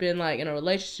whether it's been like in a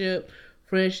relationship,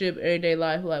 friendship, everyday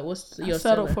life. Like what's your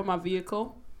settle for my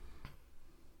vehicle.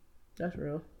 That's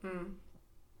real.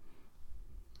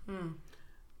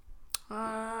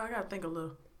 I gotta think a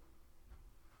little.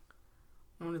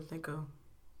 I want to think of,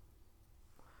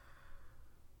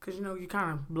 cause you know you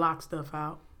kind of block stuff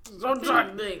out. So I'm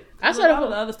trying to think. I said all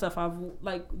the other stuff I've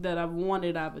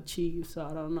wanted, I've achieved. So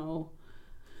I don't know.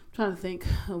 trying to think.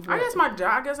 I guess my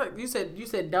job. I guess like you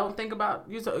said don't think about.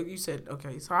 You said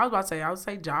okay. So I was about to say I would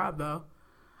say job though.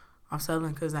 I'm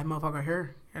settling because that motherfucker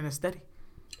here and it's steady.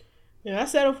 Yeah, I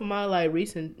settled for my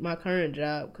current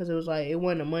job because it was like it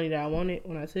wasn't the money that I wanted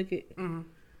when I took it. Mm-hmm.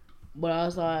 But I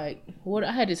was like,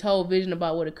 I had this whole vision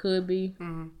about what it could be,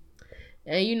 and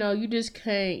you just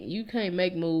can't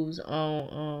make moves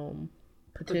on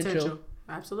potential.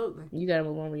 Absolutely. You gotta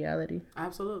move on reality.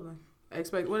 Absolutely.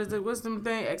 What's the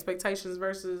thing? Expectations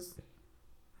versus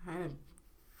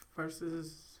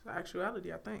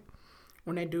actuality, I think.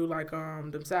 When they do like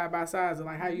them side by sides of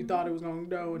like how you thought it was gonna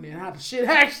go and then how the shit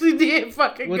actually did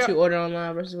fucking go. What you order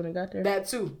online versus when it got there? That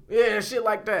too. Yeah, shit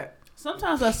like that.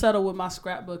 Sometimes I settle with my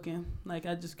scrapbooking. Like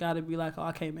I just gotta be like, oh,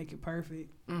 I can't make it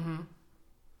perfect.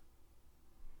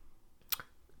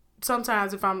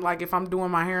 Sometimes if I'm doing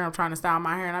my hair, I'm trying to style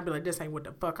my hair, and I be like, this ain't what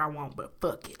the fuck I want, but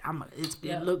fuck it,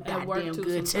 it look goddamn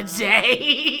good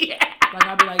today. Like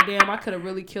I'll be like, damn, I could have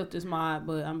really killed this mod,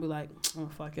 but I'm be like, oh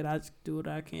fuck it, I just do what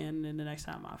I can, and then the next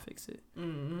time I'll fix it.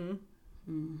 Even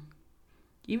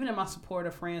in my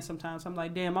supportive friends, sometimes I'm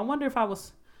like, damn, I wonder if I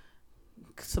was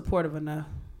supportive enough.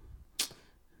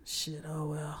 Shit, oh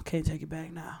well, can't take it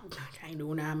back now. Can't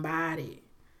do nothing about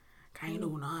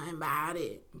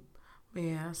it.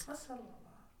 Yes.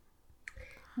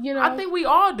 I think we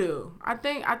all do. I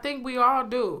think we all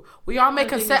do. We all make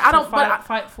consent. I don't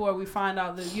fight for it. We find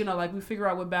out that like we figure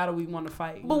out what battle we want to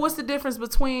fight. But what's the difference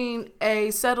between a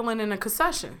settling and a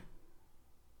concession?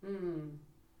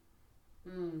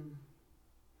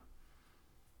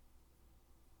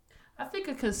 I think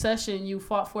a concession you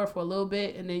fought for a little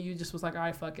bit and then you just was like, all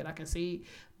right, fuck it, I concede.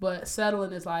 But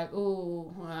settling is like,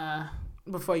 ooh.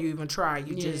 Before you even try,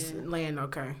 you just land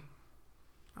okay.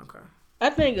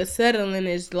 I think a settling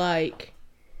is like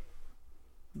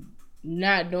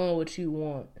not doing what you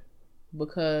want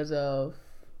because of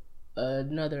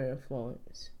another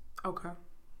influence. Okay.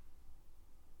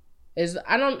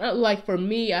 I don't know, like for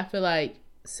me, I feel like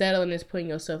settling is putting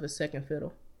yourself as second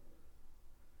fiddle.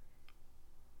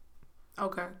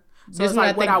 Okay. So it's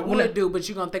like what I would do, but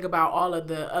you're going to think about all of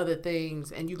the other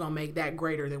things and you're going to make that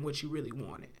greater than what you really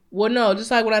wanted. Well, no,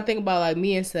 just like when I think about like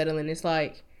me and settling, it's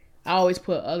like I always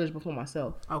put others before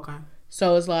myself. Okay.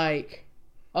 So it's like,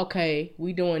 okay,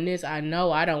 we doing this. I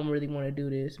know I don't really want to do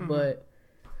this, but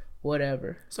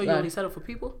whatever. So you only settle for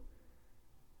people?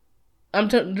 I'm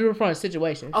doing from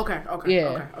situations. Okay.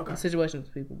 Yeah. Okay. Situations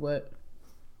with people, but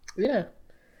yeah.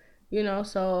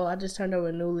 So I just turned over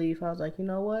a new leaf. I was like, you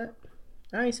know what?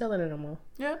 I ain't selling it no more.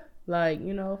 Yeah. Like,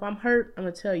 if I'm hurt, I'm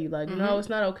going to tell you. Like, no, it's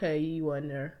not okay. You wasn't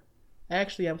there.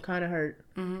 Actually, I'm kind of hurt.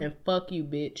 And fuck you,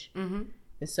 bitch. And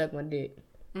suck my dick.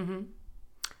 With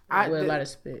a lot of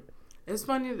spit. It's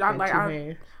funny. I like two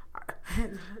hands.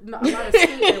 No, a lot of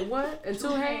spit and what? And two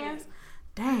hands?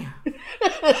 Damn.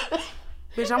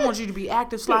 Bitch, I want you to be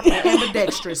active, sloppy, and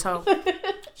ambidextrous, ho.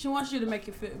 She wants you to make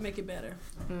it better.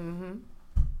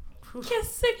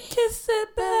 Kiss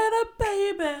it better,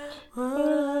 baby. What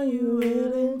are you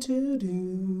willing to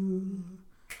do?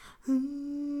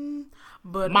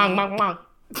 But mong.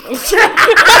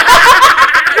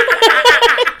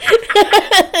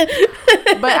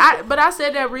 But I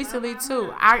said that recently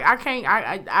too. I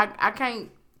can't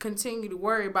continue to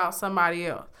worry about somebody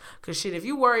else. Cause shit, if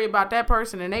you worry about that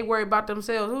person and they worry about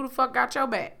themselves, who the fuck got your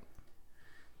back?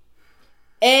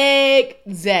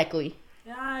 Exactly.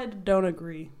 I don't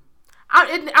agree.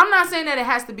 I'm not saying that it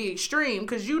has to be extreme,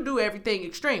 because you do everything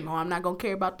extreme. Oh, I'm not going to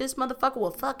care about this motherfucker.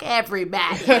 Well, fuck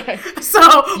everybody.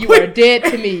 So you are dead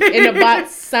to me. In a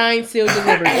box, signed, sealed,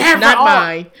 delivered. Not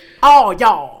mine. All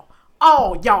y'all.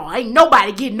 Ain't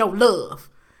nobody getting no love.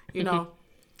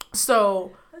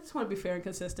 So I just want to be fair and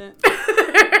consistent.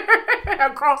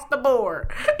 Across the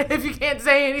board. If you can't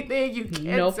say anything, you can't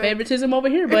no favoritism over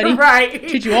here, buddy. Right.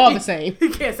 Treat you all the same.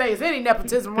 You can't say it's any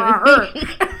nepotism around her.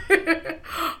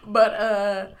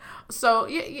 But, so,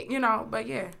 but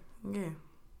yeah.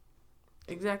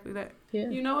 Exactly that. Yeah.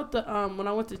 You know what, when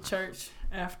I went to church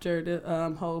after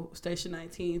the whole Station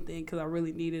 19 thing, because I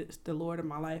really needed the Lord in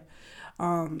my life.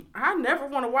 I never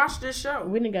want to watch this show.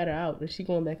 We done got her out, but she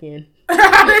going back in.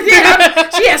 Yeah,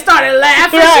 she had started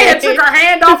laughing. Right. She had took her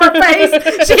hand off her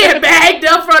face. She had bagged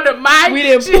up from the mic. We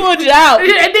done pulled it out.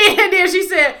 And then she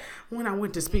said, when I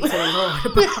went to speak to the Lord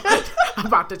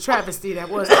about the travesty that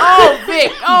was,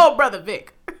 Vic, brother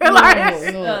Vic.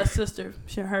 Sister,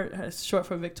 she heard short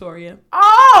for Victoria.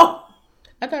 Oh,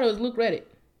 I thought it was Luke Reddick.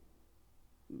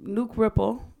 Luke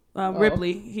Ripple.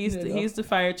 Ripley, he's the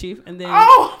fire chief, and then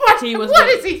he was. What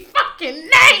is his fucking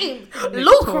name?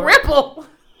 Luke Ripple.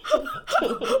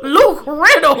 Luke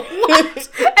Riddle. What?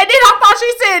 And then I thought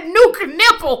she said Nuke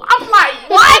Nipple. I'm like,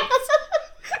 what?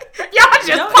 Y'all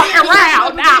just fucking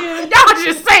around now. Y'all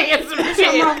just saying some shit.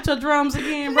 Something wrong with your drums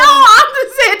again, bro? No, I'm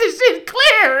just saying this shit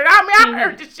clear. I mean, I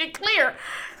heard this shit clear.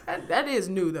 That is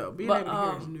new, though. Being able to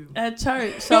hear is new. At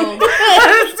church, so...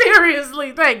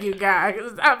 Seriously, thank you, guys.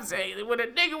 I'm saying, when a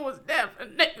nigga was deaf, a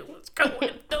nigga was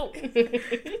going through.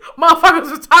 Motherfuckers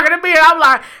was talking to me, and I'm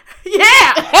like,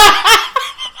 yeah.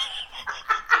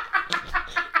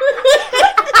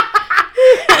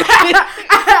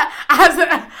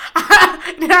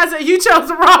 I said, you chose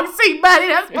the wrong seat, buddy.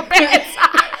 That's my bad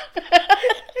side.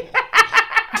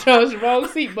 Chose the wrong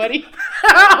seat, buddy.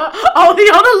 Only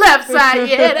on the left side.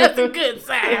 Yeah, that's a good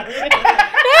side.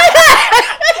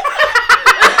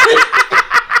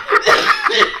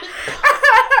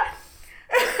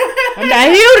 I'm not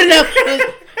healed enough.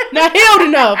 Not healed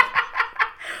enough.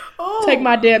 Oh, take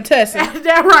my damn test.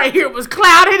 That right here was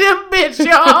clouded in bitch,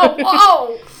 y'all.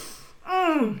 Whoa.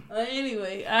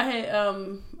 Anyway, I had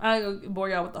I ain't gonna bore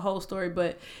y'all with the whole story,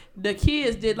 but the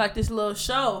kids did like this little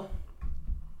show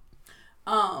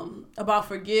about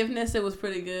forgiveness. It was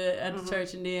pretty good at the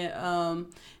church, and then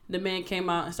the man came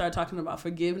out and started talking about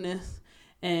forgiveness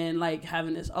and like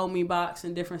having this Omi box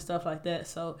and different stuff like that.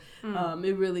 So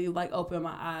it really like opened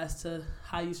my eyes to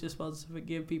how you're supposed to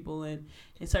forgive people in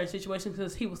certain situations,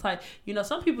 because he was like, you know,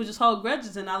 some people just hold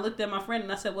grudges, and I looked at my friend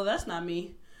and I said, well, that's not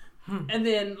me. And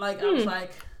then, like, I was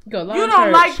like, you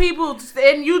don't like people,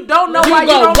 and you don't know why you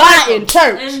don't like in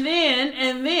church. And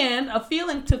then a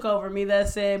feeling took over me that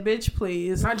said, "Bitch,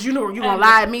 please." How'd you know you gonna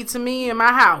lie to me in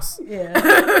my house?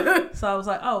 Yeah. So I was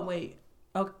like, "Oh wait,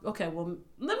 okay. Well,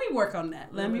 let me work on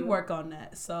that. Let me work on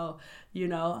that." So you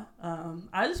know,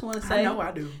 I just want to say, I know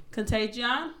I do.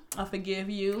 Contagion, I forgive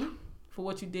you for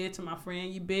what you did to my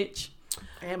friend, you bitch,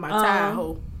 and my tie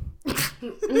hoe.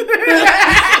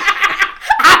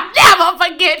 Never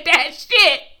forget that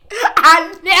shit.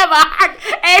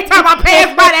 Every time I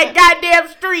pass by that goddamn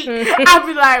street, I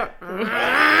be like,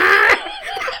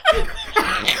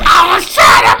 I was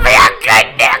trying to be a good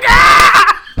nigga.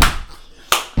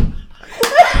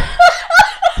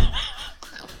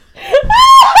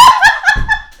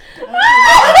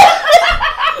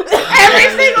 Every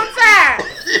single time.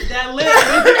 That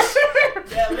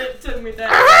lip took me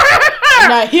down. I'm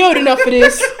not healed enough for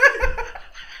this.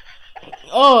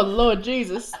 Oh, Lord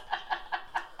Jesus.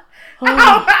 Oh,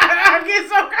 I get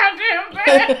so goddamn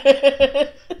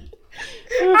bad.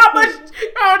 How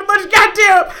much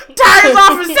goddamn tires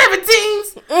off of 17s?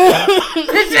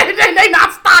 They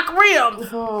not stock rims.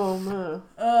 Oh, man.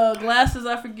 Glasses,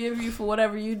 I forgive you for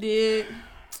whatever you did.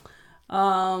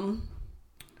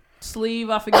 Sleeve,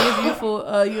 I forgive you for,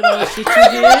 the shit you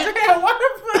did. What the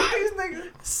fuck these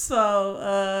niggas?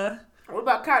 So, what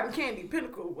about Cotton Candy?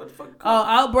 Pinnacle? What the fuck?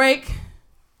 Outbreak.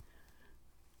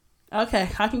 Okay,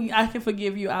 I can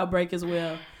forgive you, Outbreak, as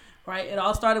well. Right? It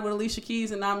all started with Alicia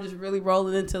Keys, and now I'm just really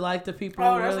rolling into like the people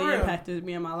who really impacted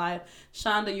me in my life.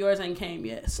 Shonda, yours ain't came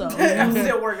yet, so I'm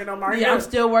still working on mine. Yeah, I'm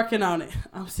still working on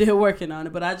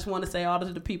it. But I just want to say, all to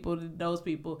the people, those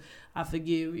people, I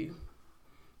forgive you.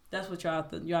 That's what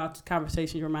y'all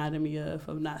conversations reminded me of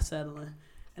not settling,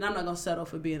 and I'm not gonna settle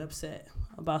for being upset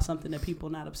about something that people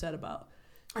not upset about.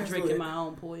 Drinking my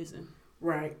own poison.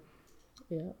 Right.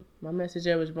 Yeah. My message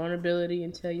there was vulnerability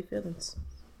and tell your feelings.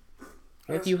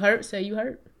 If you hurt, say you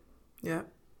hurt. Yeah.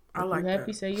 I like that. If you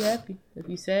happy, say you happy. If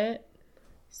you sad,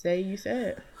 say you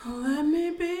sad. Let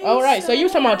me be. All right. So you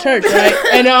was talking about church, right?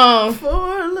 And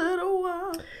for a little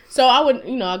while. So I would,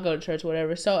 I go to church,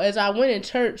 whatever. So as I went in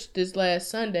church this last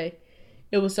Sunday,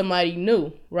 it was somebody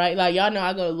new, right? Like, y'all know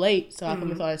I go late, so I come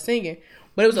and start singing.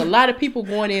 But it was a lot of people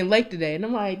going in late today. And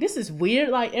I'm like, this is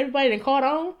weird. Like, everybody done caught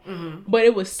on. Mm-hmm. But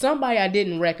it was somebody I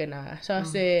didn't recognize. So I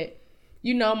said,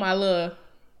 my little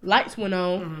lights went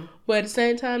on. Mm-hmm. But at the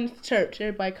same time, it's church.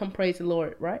 Everybody come praise the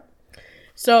Lord, right?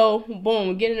 So, boom,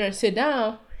 we get in there and sit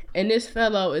down. And this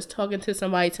fellow is talking to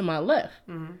somebody to my left.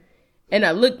 Mm-hmm. And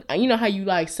I look, you know how you,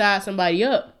 like, size somebody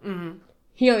up? Mm-hmm.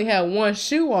 He only had one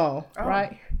shoe on,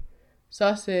 right? So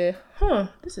I said,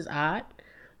 this is odd.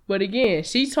 But again,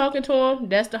 she's talking to him.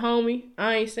 That's the homie.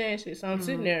 I ain't saying shit, so I'm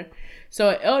sitting there.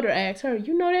 So an elder asked her,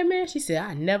 you know that man? She said,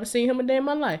 I never seen him a day in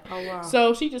my life. Oh, wow.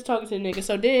 So she just talking to the nigga.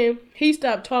 So then he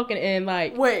stopped talking and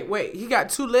like... Wait. He got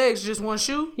two legs, just one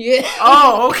shoe? Yeah.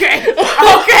 Oh, okay.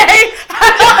 Okay.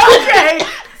 Okay.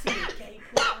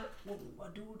 A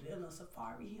dude in a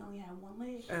safari, he only had one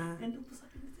leg. And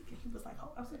he was like,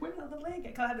 I was like, where's the other leg?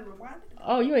 Because I had to rewind it.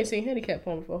 Oh, you ain't seen handicap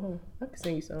porn before, huh? I can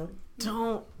sing you some.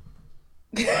 Don't.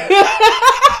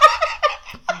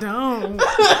 Don't.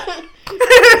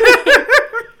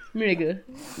 Nigga,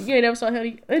 You ain't never saw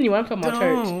him. Anyway, I'm talking about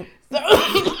church.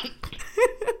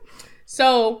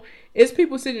 So it's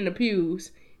people sitting in the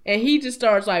pews, and he just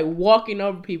starts like walking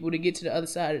over people to get to the other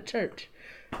side of the church.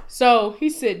 So he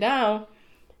sit down,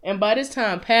 and by this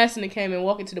time, pastor came and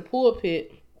walked into the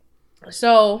pulpit.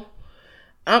 So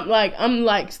I'm like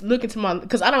looking to my,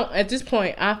 because I don't, at this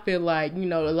point, I feel like, you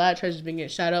know, a lot of churches been getting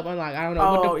shot up. I'm like, I don't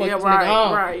know what the fuck this nigga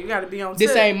on. Right, you gotta be on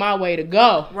This ain't my way to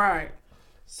go. Right.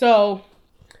 So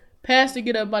pastor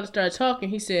get up about to start talking.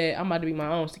 He said, I'm about to be my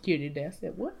own security today. I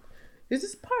said, what? Is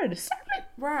this part of the sermon?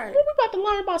 Right. What we about to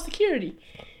learn about security?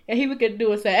 And he looked at the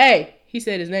dude and said, hey, he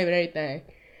said his name and everything.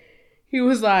 He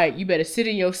was like, you better sit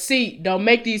in your seat. Don't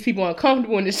make these people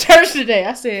uncomfortable in this church today.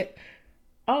 I said,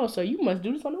 oh, so you must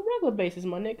do this on a regular basis,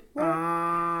 my nigga.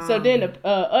 Right? So then the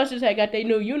ushers had got their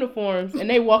new uniforms, and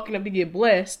they walking up to get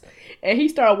blessed. And he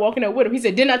started walking up with him. He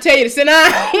said, didn't I tell you to sit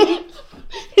down?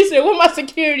 He said, where my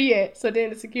security at? So then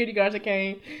the security guards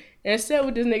came and sat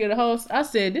with this nigga the host. I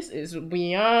said, this is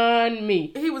beyond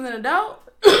me. He was an adult?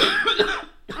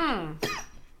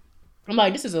 I'm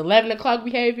like, this is 11 o'clock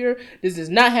behavior. This does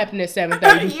not happen at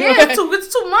 7:30. Yeah, it's too much.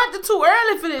 It's too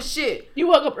early for this shit. You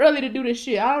woke up early to do this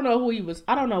shit. I don't know who he was.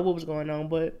 I don't know what was going on,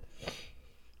 but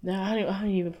nah, I didn't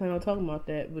even plan on talking about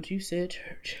that. But you said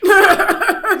church.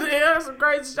 Yeah, that's some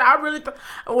crazy shit. I really thought,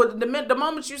 the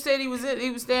moment you said he was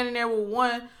standing there with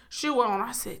one shoe on,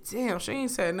 I said, damn, she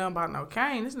ain't said nothing about no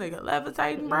cane. This nigga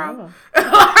levitating, bro.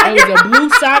 Yeah. It was a blue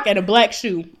sock and a black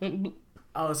shoe.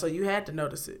 Oh, so you had to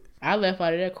notice it. I left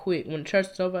out of there quick. When the church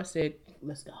was over, I said,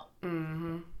 let's go.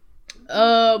 Mm-hmm.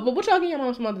 But what y'all getting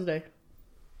on Mother's Day?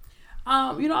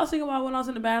 You know, I was thinking about when I was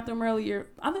in the bathroom earlier.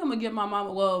 I think I'm going to get my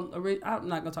mom, well, I'm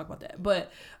not going to talk about that.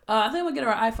 But I think I'm going to get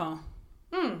her an iPhone.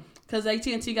 Because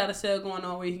AT&T got a sale going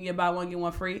on where you can get buy one, get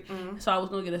one free. Mm-hmm. So I was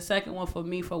going to get a second one for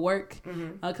me for work.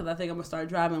 Because I think I'm going to start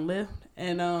driving Lyft.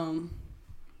 And the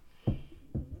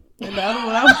other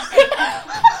one, I was...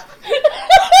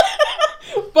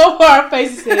 Both of our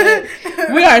faces said,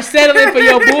 we are settling for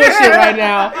your bullshit right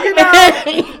now. You know,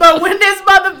 but when this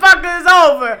motherfucker is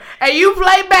over and you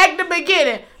play back the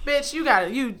beginning, bitch, you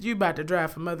about to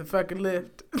drive for motherfucking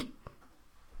Lyft.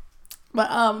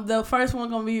 But the first one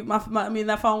gonna be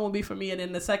that phone will be for me, and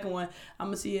then the second one I'm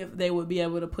gonna see if they would be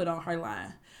able to put on her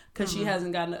line, because she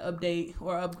hasn't gotten an update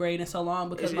or upgrade in so long,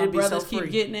 because my brothers keep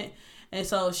getting it, and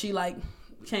so she like.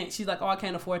 She's like, oh, I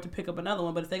can't afford to pick up another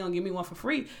one, but if they're gonna give me one for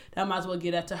free, then I might as well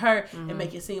get that to her and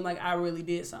make it seem like I really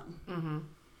did something.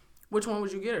 Which one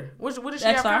would you get her? What does she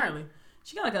have currently?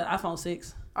 She got like an iPhone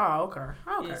 6. Oh, okay.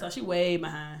 Yeah, so she way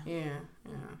behind. Yeah,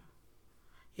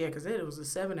 because it was a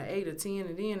 7 or 8 or 10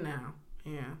 and then now.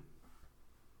 Yeah.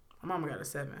 My mama got a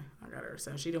 7. I got her a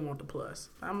 7. She didn't want the plus.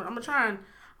 I'm gonna try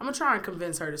and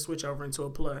convince her to switch over into a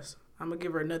plus. I'm gonna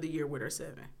give her another year with her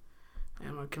 7. And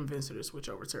I'm gonna convince her to switch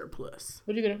over to her plus.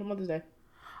 What you getting for Mother's Day?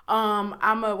 When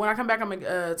I come back, I'm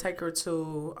gonna take her out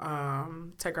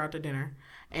to dinner.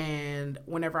 And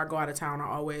whenever I go out of town, I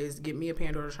always get me a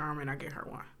Pandora charm and I get her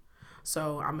one.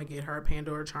 So I'm gonna get her a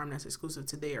Pandora charm that's exclusive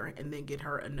to there, and then get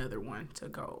her another one to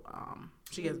go.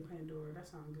 She has Pandora. That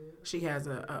sounds good. She has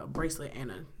a bracelet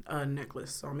and a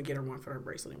necklace. So I'm gonna get her one for her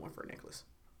bracelet and one for her necklace.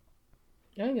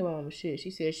 I didn't give my mom shit. She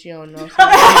said she don't know. Like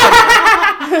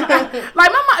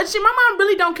my mom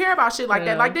really don't care about shit like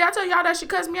that. Like, did I tell y'all that she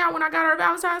cussed me out when I got her a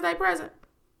Valentine's Day present?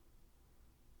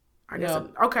 I guess. No.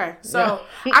 Okay, so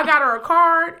I got her a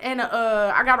card and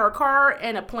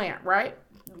a plant, right?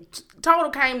 Total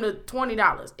came to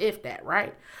 $20, if that,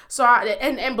 right? So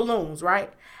and balloons, right?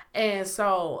 And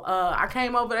so I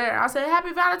came over there. I said,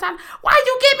 "Happy Valentine's. Why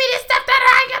you give me this stuff that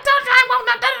I ain't got? I ain't want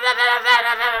none."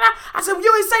 I said, well,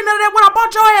 "You ain't say none of that when I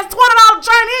bought your ass $20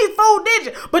 Chinese food, did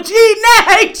you? But you eating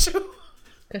that, ain't you?"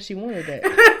 Cause she wanted that.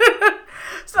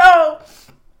 So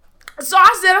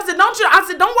I said,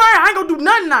 "Don't worry, I ain't gonna do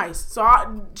nothing nice." So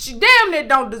she damn near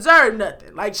don't deserve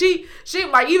nothing. Like she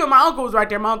like, even my uncle was right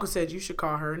there. My uncle said, "You should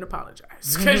call her and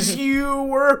apologize, cause you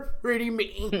were pretty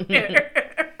mean."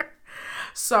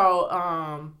 So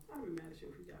I'd be mad at you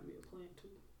if you got me a plant too.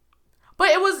 But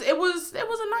it was a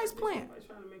nice plant.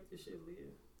 Trying to make this shit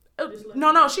live.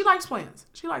 No, she likes plants.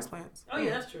 She likes plants. Oh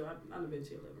yeah, that's true. I've been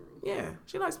to your living room. Yeah,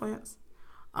 she likes plants.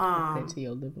 Been to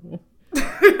your living room.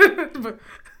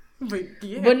 but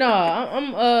yeah. But no,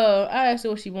 I asked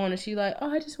her what she wanted. She like,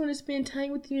 oh, I just want to spend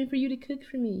time with you and for you to cook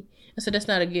for me. I said, that's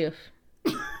not a gift.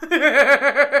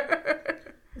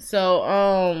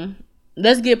 So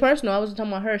let's get personal. I was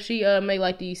talking about her. She made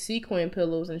like these sequin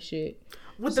pillows and shit.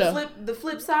 With the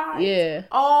flip side? Yeah.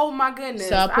 Oh my goodness.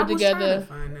 So I put together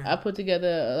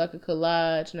like a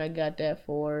collage, and I got that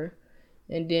for her.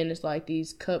 And then it's like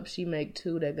these cups she make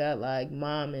too that got like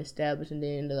mom established, and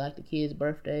then like the kids'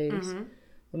 birthdays. Mm-hmm.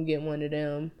 I'm getting one of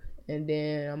them, and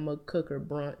then I'm gonna cook her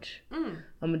brunch. I'm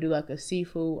gonna do like a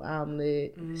seafood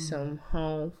omelet, some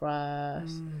home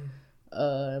fries,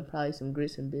 and probably some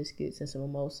grits and biscuits and some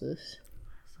mimosas,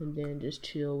 and then just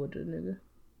chill with the nigga.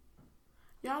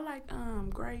 Y'all like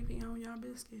gravy on y'all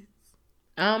biscuits?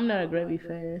 I'm not a gravy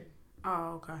fan.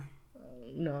 Oh, okay.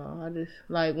 No, I just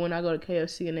like when I go to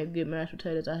KFC and they get mashed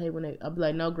potatoes. I hate when I'll be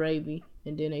like no gravy,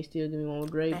 and then they still give me one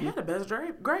with gravy. They had the best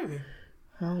gravy.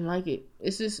 I don't like it.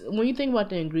 It's just when you think about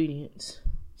the ingredients,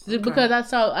 because I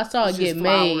saw it get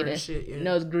made. And shit, yeah.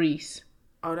 No, it's grease.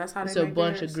 Oh, that's how it's they a make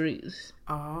bunch theirs? Of grease.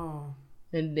 Oh,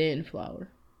 and then flour.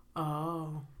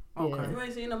 Oh, okay. Yeah. You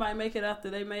ain't seen nobody make it after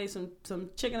they made some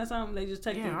chicken or something. They just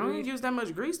take the grease. I don't use that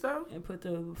much grease though. And put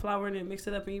the flour in it, mix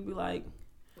it up, and you be like.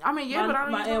 I mean, yeah, but I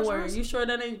don't use that much grease. You sure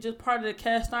that ain't just part of the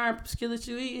cast iron skillet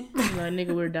you eating? Like,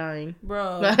 nigga, we're dying.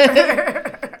 Bro.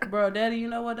 Bro, daddy, you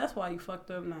know what? That's why you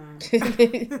fucked up now.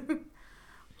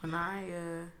 When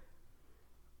I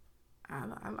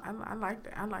like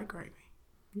that. I like gravy.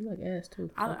 You like ass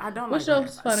too. I don't like that.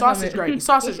 Sausage gravy.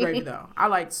 Sausage gravy though. I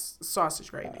like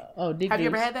sausage gravy. Dick have juice. You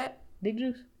ever had that? Dick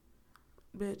juice?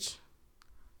 Bitch.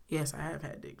 Yes, I have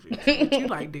had dick juice. But you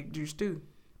like dick juice too.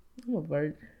 I'm a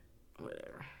bird.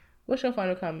 Whatever. What's your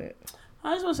final comment?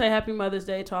 I just want to say Happy Mother's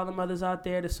Day to all the mothers out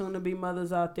there, the soon-to-be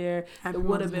mothers out there, the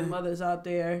would-have-been mothers out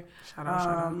there. Shout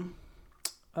out.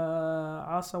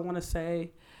 I also want to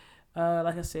say,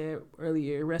 like I said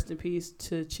earlier, rest in peace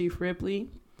to Chief Ripley.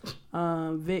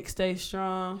 Vic, stay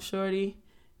strong, shorty.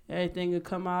 Everything will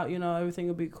come out, everything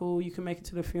will be cool. You can make it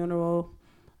to the funeral.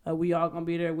 We all gonna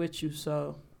be there with you,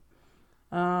 so.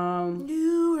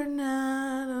 You are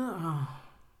not.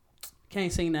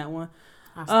 Can't sing that one.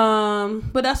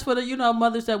 But that's for the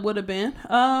mothers that would have been.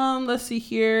 Let's see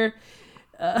here.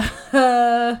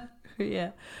 Yeah,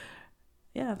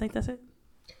 I think that's it.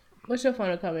 What's your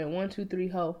final comment? 1, 2, 3,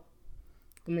 ho.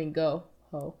 I mean, go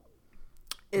ho.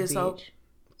 It's ho.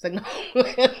 It's like no.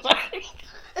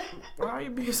 Why are you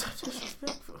being so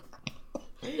disrespectful?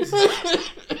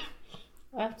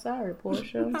 I'm sorry,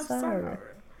 Portia. I'm sorry.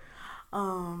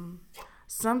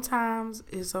 Sometimes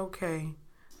it's okay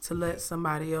to let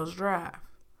somebody else drive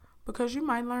because you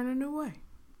might learn a new way.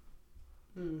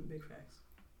 Big facts.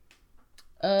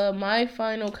 My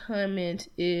final comment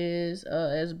is,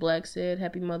 as Black said,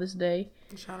 Happy Mother's Day.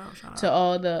 Shout out to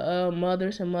all the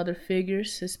mothers and mother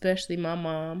figures, especially my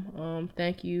mom.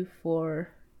 Thank you for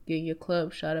getting your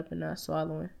club shot up and not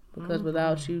swallowing, because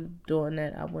without you doing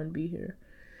that, I wouldn't be here.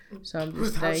 So I'm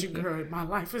just without you, girl, my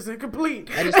life is incomplete.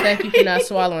 I just thank you for not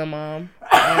swallowing, Mom.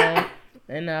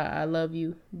 And I love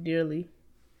you dearly.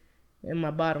 In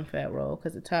my bottom fat roll,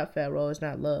 because the top fat roll is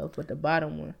not love, but the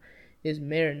bottom one is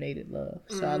marinated love.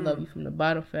 So I love you from the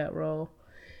bottom fat roll.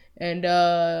 And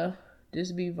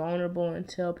just be vulnerable and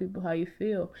tell people how you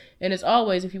feel. And as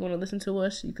always, if you want to listen to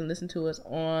us, you can listen to us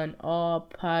on all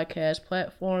podcast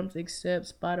platforms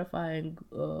except Spotify and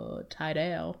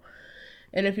Tidal.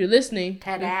 And if you're listening,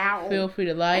 feel free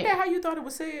to like. Ain't that how you thought it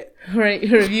was said?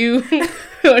 Rate, review,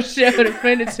 or share with a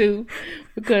friend or two,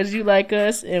 because you like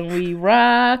us and we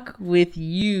rock with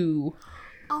you.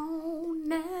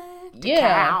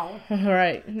 Yeah. All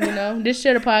right. Just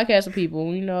share the podcast with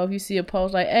people. If you see a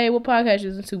post like, hey, what podcast you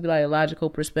listen to? Be like logical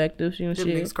perspectives, shit.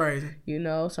 It's crazy.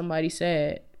 Somebody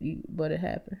sad, but it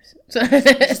happens. You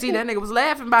see, that nigga was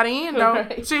laughing by the end, though.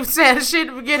 Right. She was sad as shit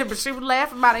to begin it, but she was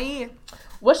laughing by the end.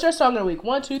 What's your song of the week?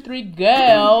 1, 2, 3,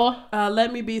 go.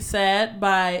 Let Me Be Sad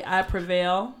by I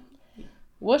Prevail.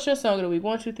 What's your song of the week?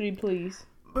 1, 2, 3, please.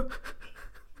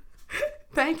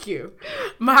 Thank you.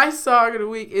 My song of the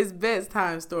week is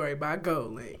Bedtime Story by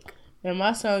GoldLink. And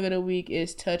my song of the week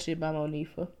is Touch It by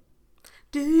Monifa.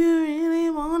 Do you really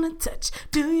want to touch?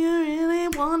 Do you really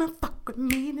want to fuck with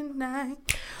me tonight?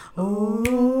 Oh,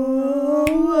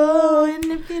 and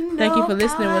if you know, thank you for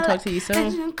listening. We'll talk to you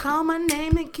soon. You call my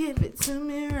name and give it to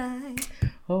me right.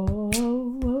 Oh.